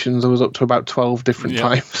Generations, I was up to about 12 different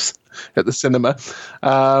times at the cinema.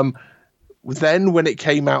 Then when it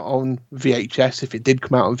came out on VHS, if it did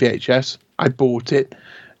come out on VHS, I bought it.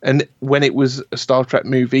 And when it was a Star Trek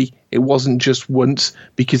movie, it wasn't just once,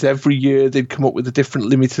 because every year they'd come up with a different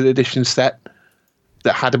limited edition set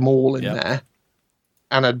that had them all in there.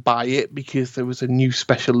 And I'd buy it because there was a new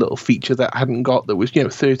special little feature that I hadn't got that was,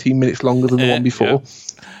 13 minutes longer than the one before.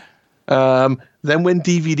 Yeah. Then when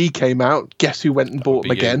DVD came out, guess who went and bought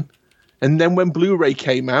them again? And then when Blu-ray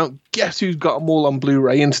came out, guess who's got them all on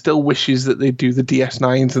Blu-ray and still wishes that they do the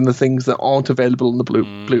DS9s and the things that aren't available on the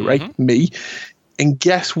Blu-ray? Me. And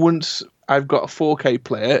guess once I've got a 4K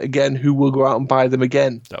player, again, who will go out and buy them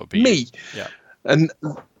again? That would be me. Yeah. And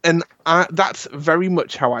that's very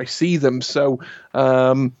much how I see them. So,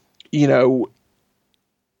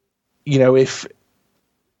 if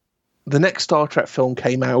the next Star Trek film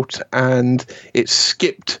came out and it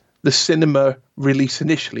skipped the cinema release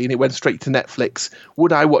initially and it went straight to Netflix,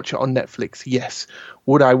 would I watch it on Netflix? Yes.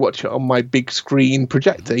 Would I watch it on my big screen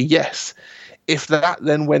projector? Yes. If that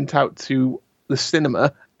then went out to the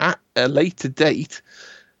cinema at a later date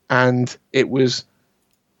and it was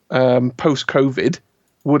post-COVID,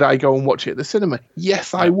 would I go and watch it at the cinema?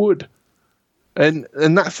 Yes, I would. And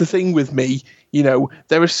that's the thing with me. There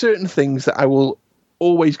are certain things that I will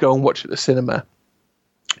always go and watch at the cinema.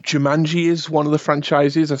 Jumanji is one of the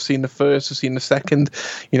franchises. I've seen the first, I've seen the second.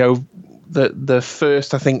 The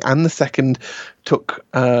first, I think, and the second took,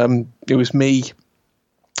 it was me,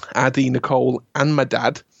 Addy, Nicole, and my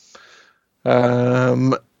dad.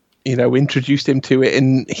 Introduced him to it,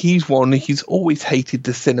 and he's always hated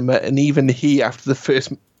the cinema, and even he, after the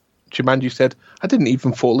first Jumanji, said, I didn't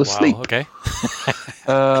even fall asleep. Wow, okay.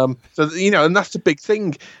 And that's the big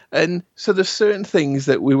thing. And so there's certain things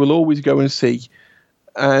that we will always go and see,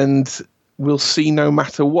 and we'll see no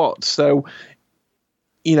matter what. So,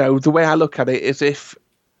 the way I look at it is if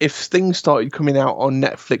things started coming out on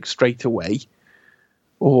Netflix straight away,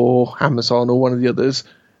 or Amazon or one of the others,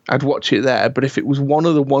 I'd watch it there. But if it was one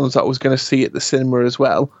of the ones that I was going to see at the cinema as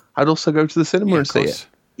well, I'd also go to the cinema and see it,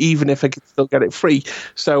 even if I could still get it free.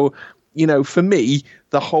 So, for me,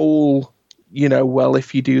 the whole,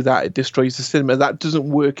 if you do that, it destroys the cinema, that doesn't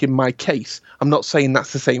work in my case. I'm not saying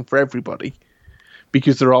that's the same for everybody,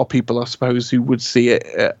 because there are people, I suppose, who would see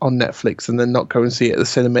it on Netflix and then not go and see it at the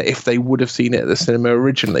cinema if they would have seen it at the cinema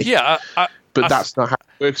originally. Yeah, but that's not how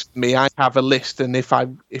it works for me. I have a list, and if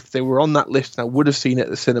they were on that list and I would have seen it at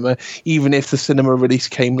the cinema, even if the cinema release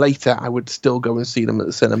came later, I would still go and see them at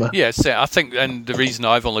the cinema. Yeah, I think, and the reason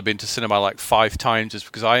I've only been to cinema like 5 times is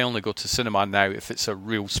because I only go to cinema now if it's a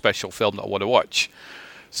real special film that I want to watch.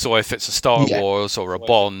 So if it's a Star Wars or a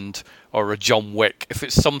Bond or a John Wick, if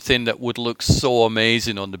it's something that would look so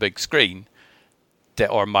amazing on the big screen,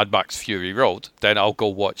 or Mad Max Fury Road, then I'll go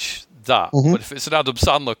watch that. Mm-hmm. But if it's an Adam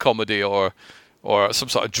Sandler comedy or some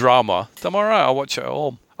sort of drama, then I'm all right, I'll watch it at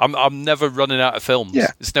home. I'm never running out of films. Yeah.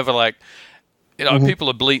 It's never like, people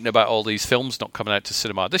are bleating about all these films not coming out to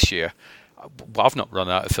cinema this year. Well, I've not run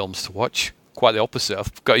out of films to watch. Quite the opposite.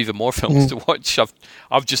 I've got even more films to watch.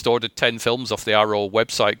 I've just ordered 10 films off the Arrow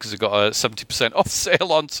website because I got a 70% off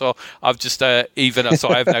sale on. So I've just so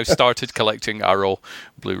I've now started collecting Arrow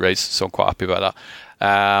Blu-rays. So I'm quite happy about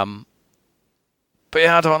that. But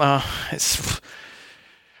yeah, I don't know.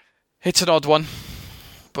 It's an odd one,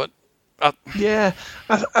 but yeah,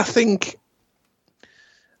 I think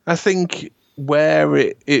where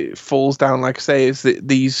it falls down, like I say, is that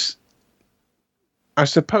these, I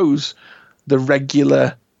suppose, the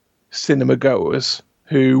regular cinema goers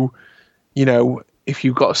who, if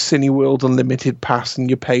you've got a Cineworld Unlimited pass and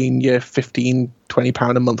you're paying your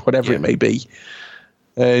 £15-20 a month, whatever it may be,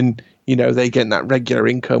 and they get that regular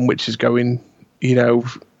income which is going,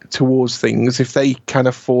 towards things. If they kind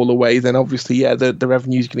of fall away, then obviously, the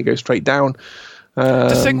revenue is going to go straight down.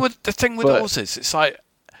 The thing with those is, it's like,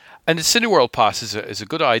 and the Cineworld pass is a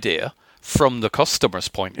good idea from the customer's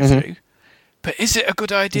point of view, but is it a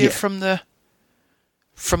good idea from the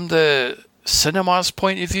cinema's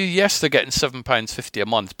point of view? Yes, they're getting £7.50 a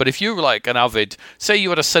month, but if you're like an avid, say you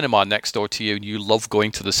had a cinema next door to you and you love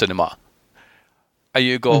going to the cinema, and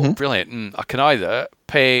you go, brilliant, I can either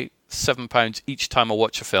pay £7 each time I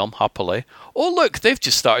watch a film, happily, oh look, they've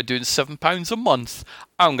just started doing £7 a month,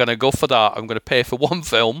 I'm going to go for that. I'm going to pay for one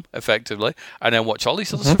film, effectively, and then watch all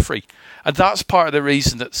these others for free. And that's part of the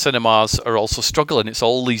reason that cinemas are also struggling. It's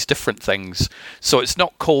all these different things. So it's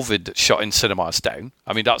not COVID that's shutting cinemas down.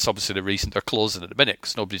 I mean, that's obviously the reason they're closing at the minute,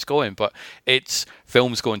 because nobody's going, but it's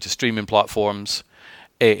films going to streaming platforms,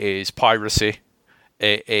 it is piracy,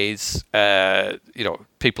 it is,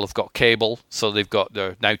 people have got cable, so they've got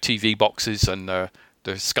their now TV boxes and their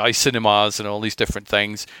Sky Cinemas and all these different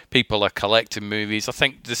things. People are collecting movies. I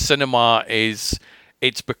think the cinema it's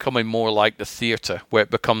becoming more like the theatre, where it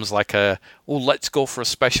becomes like let's go for a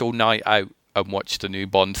special night out and watch the new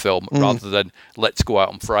Bond film, rather than let's go out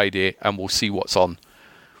on Friday and we'll see what's on.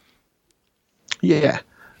 Yeah.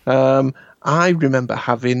 I remember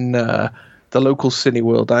having the local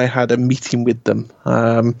Cineworld. I had a meeting with them.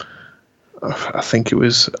 I think it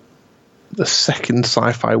was the second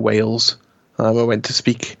Sci-Fi Wales. I went to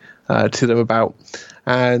speak to them about,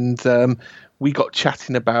 and we got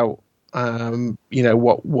chatting about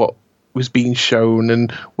what was being shown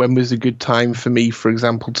and when was a good time for me, for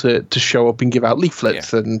example, to show up and give out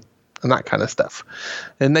leaflets and that kind of stuff.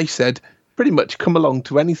 And they said pretty much come along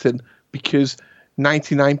to anything, because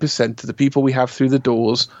 99% of the people we have through the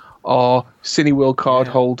doors are Cineworld card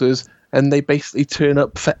holders, and they basically turn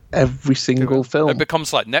up for every single film. It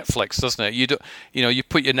becomes like Netflix, doesn't it? You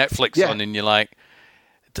put your Netflix on and you're like,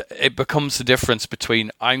 it becomes the difference between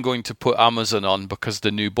I'm going to put Amazon on because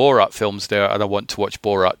the new Borat film's there and I want to watch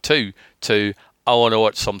Borat 2, to I want to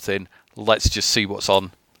watch something, let's just see what's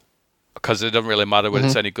on, because it doesn't really matter whether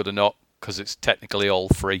it's any good or not, because it's technically all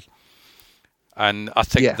free. And I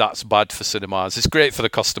think that's bad for cinemas. It's great for the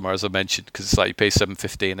customer, as I mentioned, because it's like you pay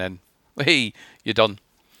 $7.50 and then, hey, you're done.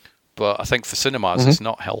 But I think for cinemas, it's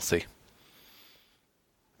not healthy.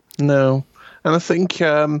 No. And I think,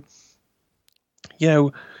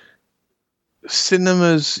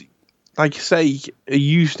 cinemas, like you say, are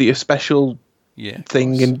usually a special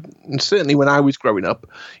thing. And certainly when I was growing up,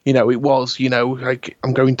 it was, like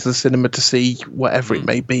I'm going to the cinema to see whatever it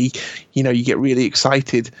may be. You get really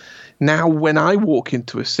excited. Now, when I walk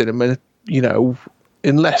into a cinema,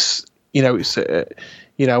 unless, it's,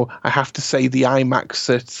 I have to say the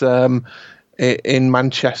IMAX in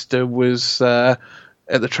Manchester was at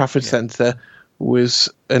the Trafford Centre was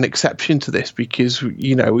an exception to this, because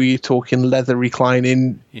you're talking leather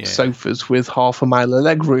reclining sofas with half a mile of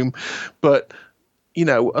leg room. But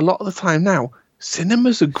a lot of the time now,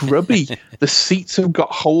 cinemas are grubby. The seats have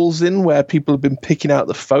got holes in where people have been picking out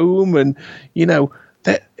the foam, and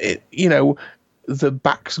the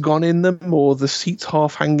back's gone in them, or the seat's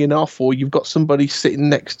half hanging off, or you've got somebody sitting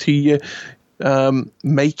next to you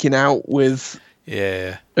making out with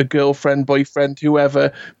a girlfriend, boyfriend,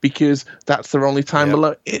 whoever, because that's their only time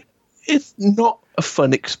alone. It's not a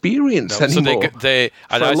fun experience anymore.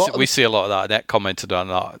 So we see a lot of that. Annette commented on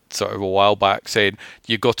that sort of a while back, saying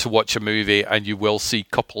you go to watch a movie and you will see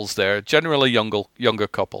couples there, generally younger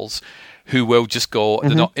couples, who will just go,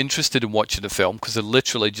 they're not interested in watching the film because they're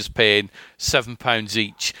literally just paying £7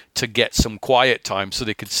 each to get some quiet time so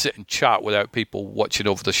they can sit and chat without people watching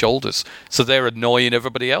over their shoulders. So they're annoying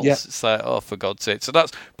everybody else. It's like, oh, for God's sake. So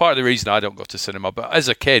that's part of the reason I don't go to cinema. But as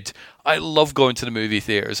a kid, I love going to the movie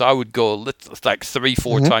theaters. I would go like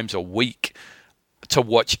 3-4 times a week to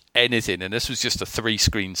watch anything. And this was just a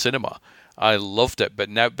 3-screen cinema. I loved it, but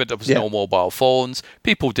there was no mobile phones.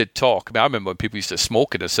 People did talk. I remember when people used to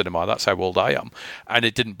smoke in a cinema. That's how old I am, and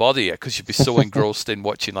it didn't bother you because you'd be so engrossed in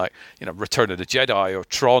watching, like, Return of the Jedi or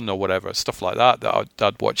Tron or whatever, stuff like that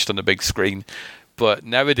I'd watched on the big screen. But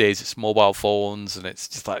nowadays it's mobile phones, and it's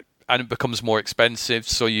just like, and it becomes more expensive.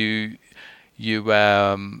 So you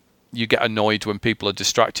get annoyed when people are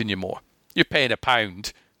distracting you more. You're paying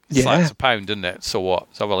 £1. It's like, it's £1, isn't it? So what?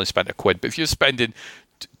 So I've only spent £1. But if you're spending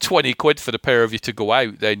 20 quid for the pair of you to go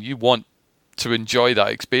out, then you want to enjoy that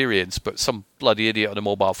experience, but some bloody idiot on a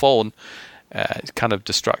mobile phone it kind of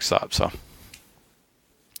distracts that. So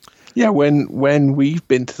when we've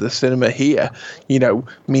been to the cinema here,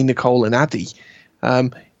 me, Nicole and Addy,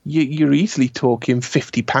 you're easily talking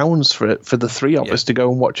 £50 for the three of us to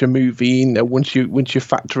go and watch a movie. Once you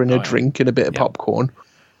factor in a drink and a bit of popcorn,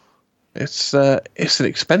 it's an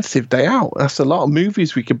expensive day out. That's a lot of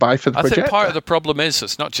movies we could buy for the projector. I think part of the problem is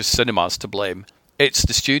it's not just cinemas to blame. It's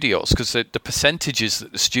the studios, because the percentages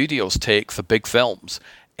that the studios take for big films,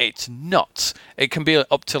 it's nuts. It can be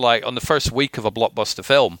up to, like, on the first week of a blockbuster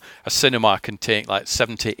film, a cinema can take like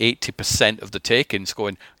 70-80% of the take-ins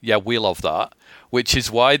going, yeah, we love that. Which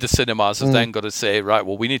is why the cinemas have then got to say, right,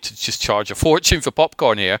 well, we need to just charge a fortune for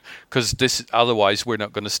popcorn here, because otherwise we're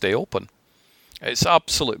not going to stay open. It's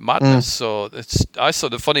absolute madness. So I saw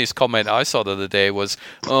the funniest comment I saw the other day was,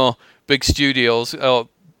 oh, big studios,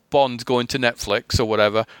 Bond going to Netflix or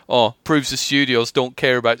whatever, proves the studios don't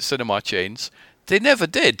care about cinema chains. They never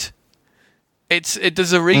did.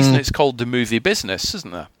 There's a reason it's called the movie business,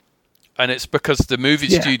 isn't there? And it's because the movie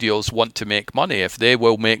studios want to make money. If they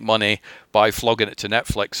will make money by flogging it to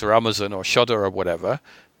Netflix or Amazon or Shudder or whatever,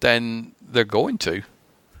 then they're going to.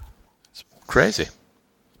 It's crazy.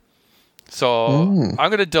 So I'm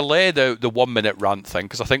going to delay the 1 minute rant thing,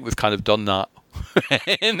 because I think we've kind of done that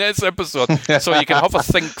in this episode. So you can have a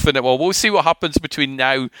think for it. Well, we'll see what happens between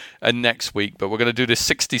now and next week, but we're going to do the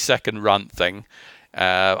 60-second rant thing.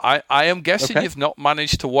 I am guessing you've not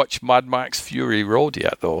managed to watch Mad Max Fury Road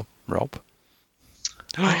yet, though, Rob.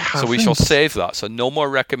 So we shall save that. So no more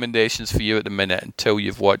recommendations for you at the minute until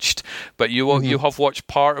you've watched. But you have watched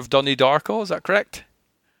part of Donnie Darko, is that correct?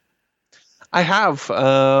 I have.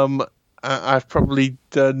 I've probably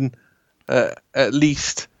done at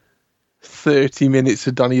least 30 minutes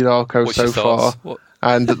of Donnie Darko What's so your far, thoughts?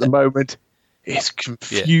 and at the moment, it's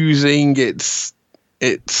confusing. It's.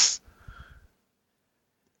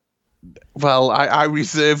 Well, I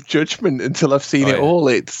reserve judgment until I've seen it all.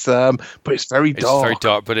 It's but it's very dark. It's very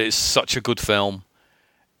dark, but it's such a good film.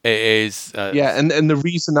 It is. And the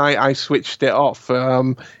reason I switched it off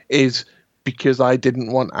is because I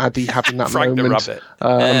didn't want Addy having that Frank moment the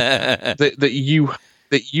Rabbit.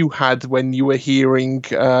 that you had when you were hearing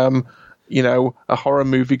a horror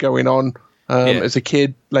movie going on as a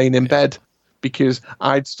kid laying in bed. Because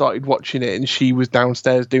I'd started watching it and she was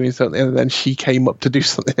downstairs doing something, and then she came up to do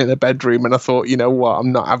something in her bedroom, and I thought, you know what,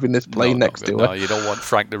 I'm not having this playing next to her. No, you don't want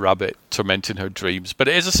Frank the Rabbit tormenting her dreams. But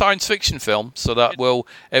it is a science fiction film, so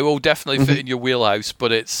it will definitely fit in your wheelhouse.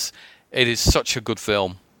 But it is such a good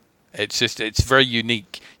film. It's very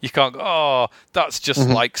unique. You can't go, oh, that's just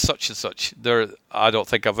like such and such. I don't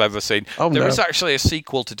think I've ever seen. There is actually a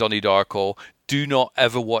sequel to Donnie Darko. Do not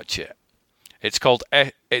ever watch it. It's called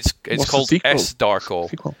S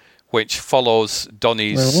Darko, which follows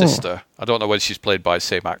Donnie's sister. I don't know whether she's played by the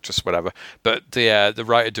same actress or whatever, but the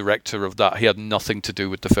writer-director of that, he had nothing to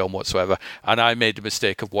do with the film whatsoever, and I made the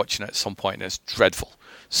mistake of watching it at some point, and it's dreadful.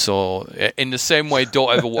 So in the same way,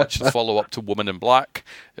 don't ever watch the follow-up to Woman in Black.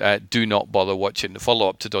 Do not bother watching the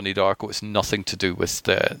follow-up to Donnie Darko. It's nothing to do with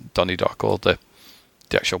the Donnie Darko, the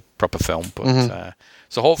actual proper film. But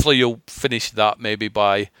so hopefully you'll finish that maybe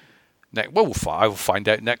by... I will find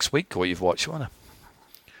out next week what you've watched, won't I?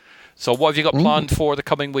 So what have you got planned for the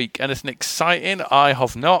coming week? Anything exciting? I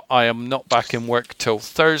have not. I am not back in work till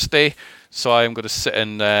Thursday, so I am going to sit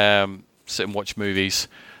and watch movies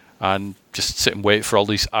and just sit and wait for all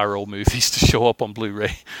these Arrow movies to show up on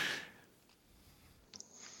Blu-ray.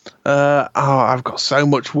 I've got so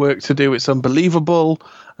much work to do. It's unbelievable.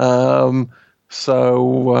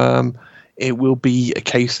 So it will be a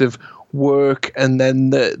case of work, and then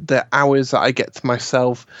the hours that I get to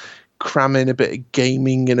myself, cramming a bit of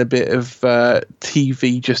gaming and a bit of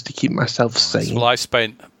TV just to keep myself sane. Well,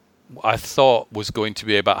 I thought was going to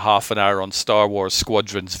be about half an hour on Star Wars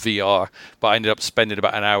Squadrons VR, but I ended up spending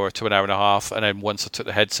about an hour to an hour and a half, and then once I took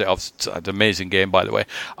the headset off, it's an amazing game, by the way,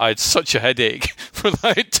 I had such a headache for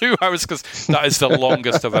like 2 hours, because that is the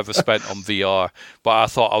longest I've ever spent on VR. But I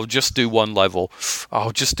thought, I'll just do one level,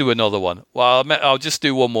 I'll just do another one, well, I'll just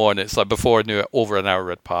do one more, and it's like, before I knew it, over an hour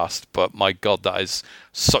had passed. But my God, that is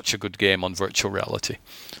such a good game on virtual reality,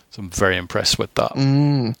 so I'm very impressed with that.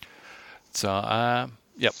 So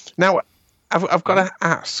yep. Now, I've got to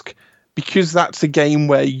ask, because that's a game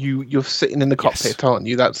where you're sitting in the cockpit, aren't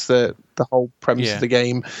you? That's the whole premise of the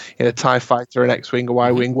game, in a TIE fighter, an X-Wing, a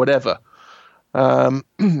Y-Wing, whatever.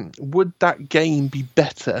 Would that game be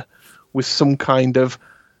better with some kind of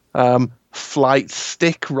flight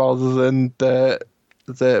stick rather than the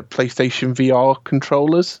PlayStation VR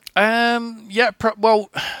controllers? Well,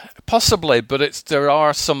 possibly, but there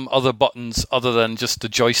are some other buttons other than just the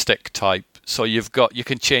joystick type. So you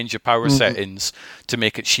can change your power settings to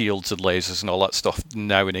make it shields and lasers and all that stuff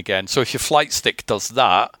now and again. So if your flight stick does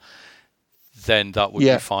that, then that would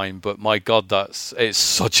be fine. But my God, it's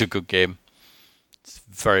such a good game. It's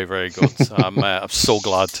very, very good. So I'm so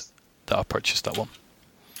glad that I purchased that one.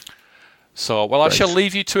 So, well, I shall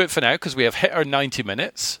leave you to it for now, because we have hit our 90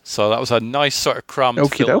 minutes. So that was a nice sort of crammed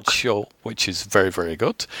filled show, which is very, very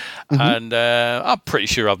good. And I'm pretty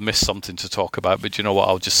sure I've missed something to talk about, but you know what?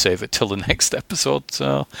 I'll just save it till the next episode.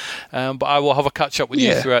 So, but I will have a catch up with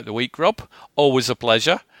you throughout the week, Rob. Always a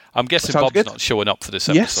pleasure. I'm guessing Bob's not showing up for this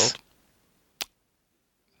episode.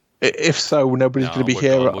 If so, nobody's going to be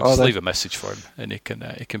here. We'll just leave a message for him, and he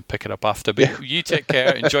can pick it up after. But you take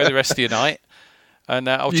care. Enjoy the rest of your night, and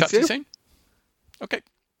I'll chat to you soon. Okay.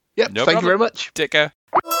 Yep. No Thank you very much. Take care.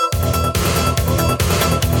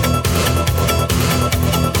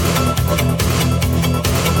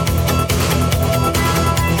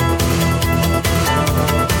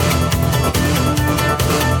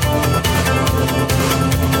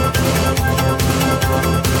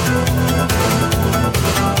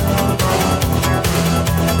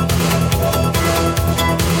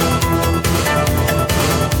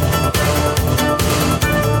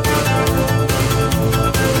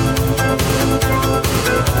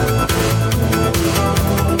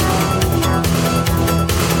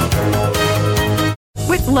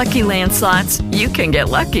 Lucky Land Slots, you can get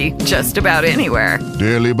lucky just about anywhere.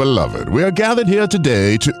 Dearly beloved, we are gathered here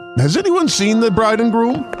today to... Has anyone seen the bride and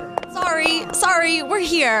groom? Sorry, we're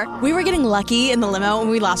here. We were getting lucky in the limo and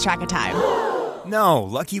we lost track of time. No,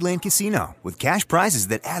 Lucky Land Casino, with cash prizes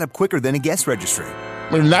that add up quicker than a guest registry.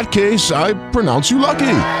 In that case, I pronounce you lucky.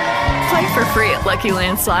 Play for free at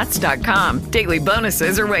LuckyLandSlots.com. Daily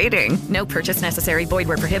bonuses are waiting. No purchase necessary. Void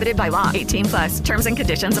where prohibited by law. 18+. Terms and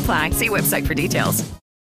conditions apply. See website for details.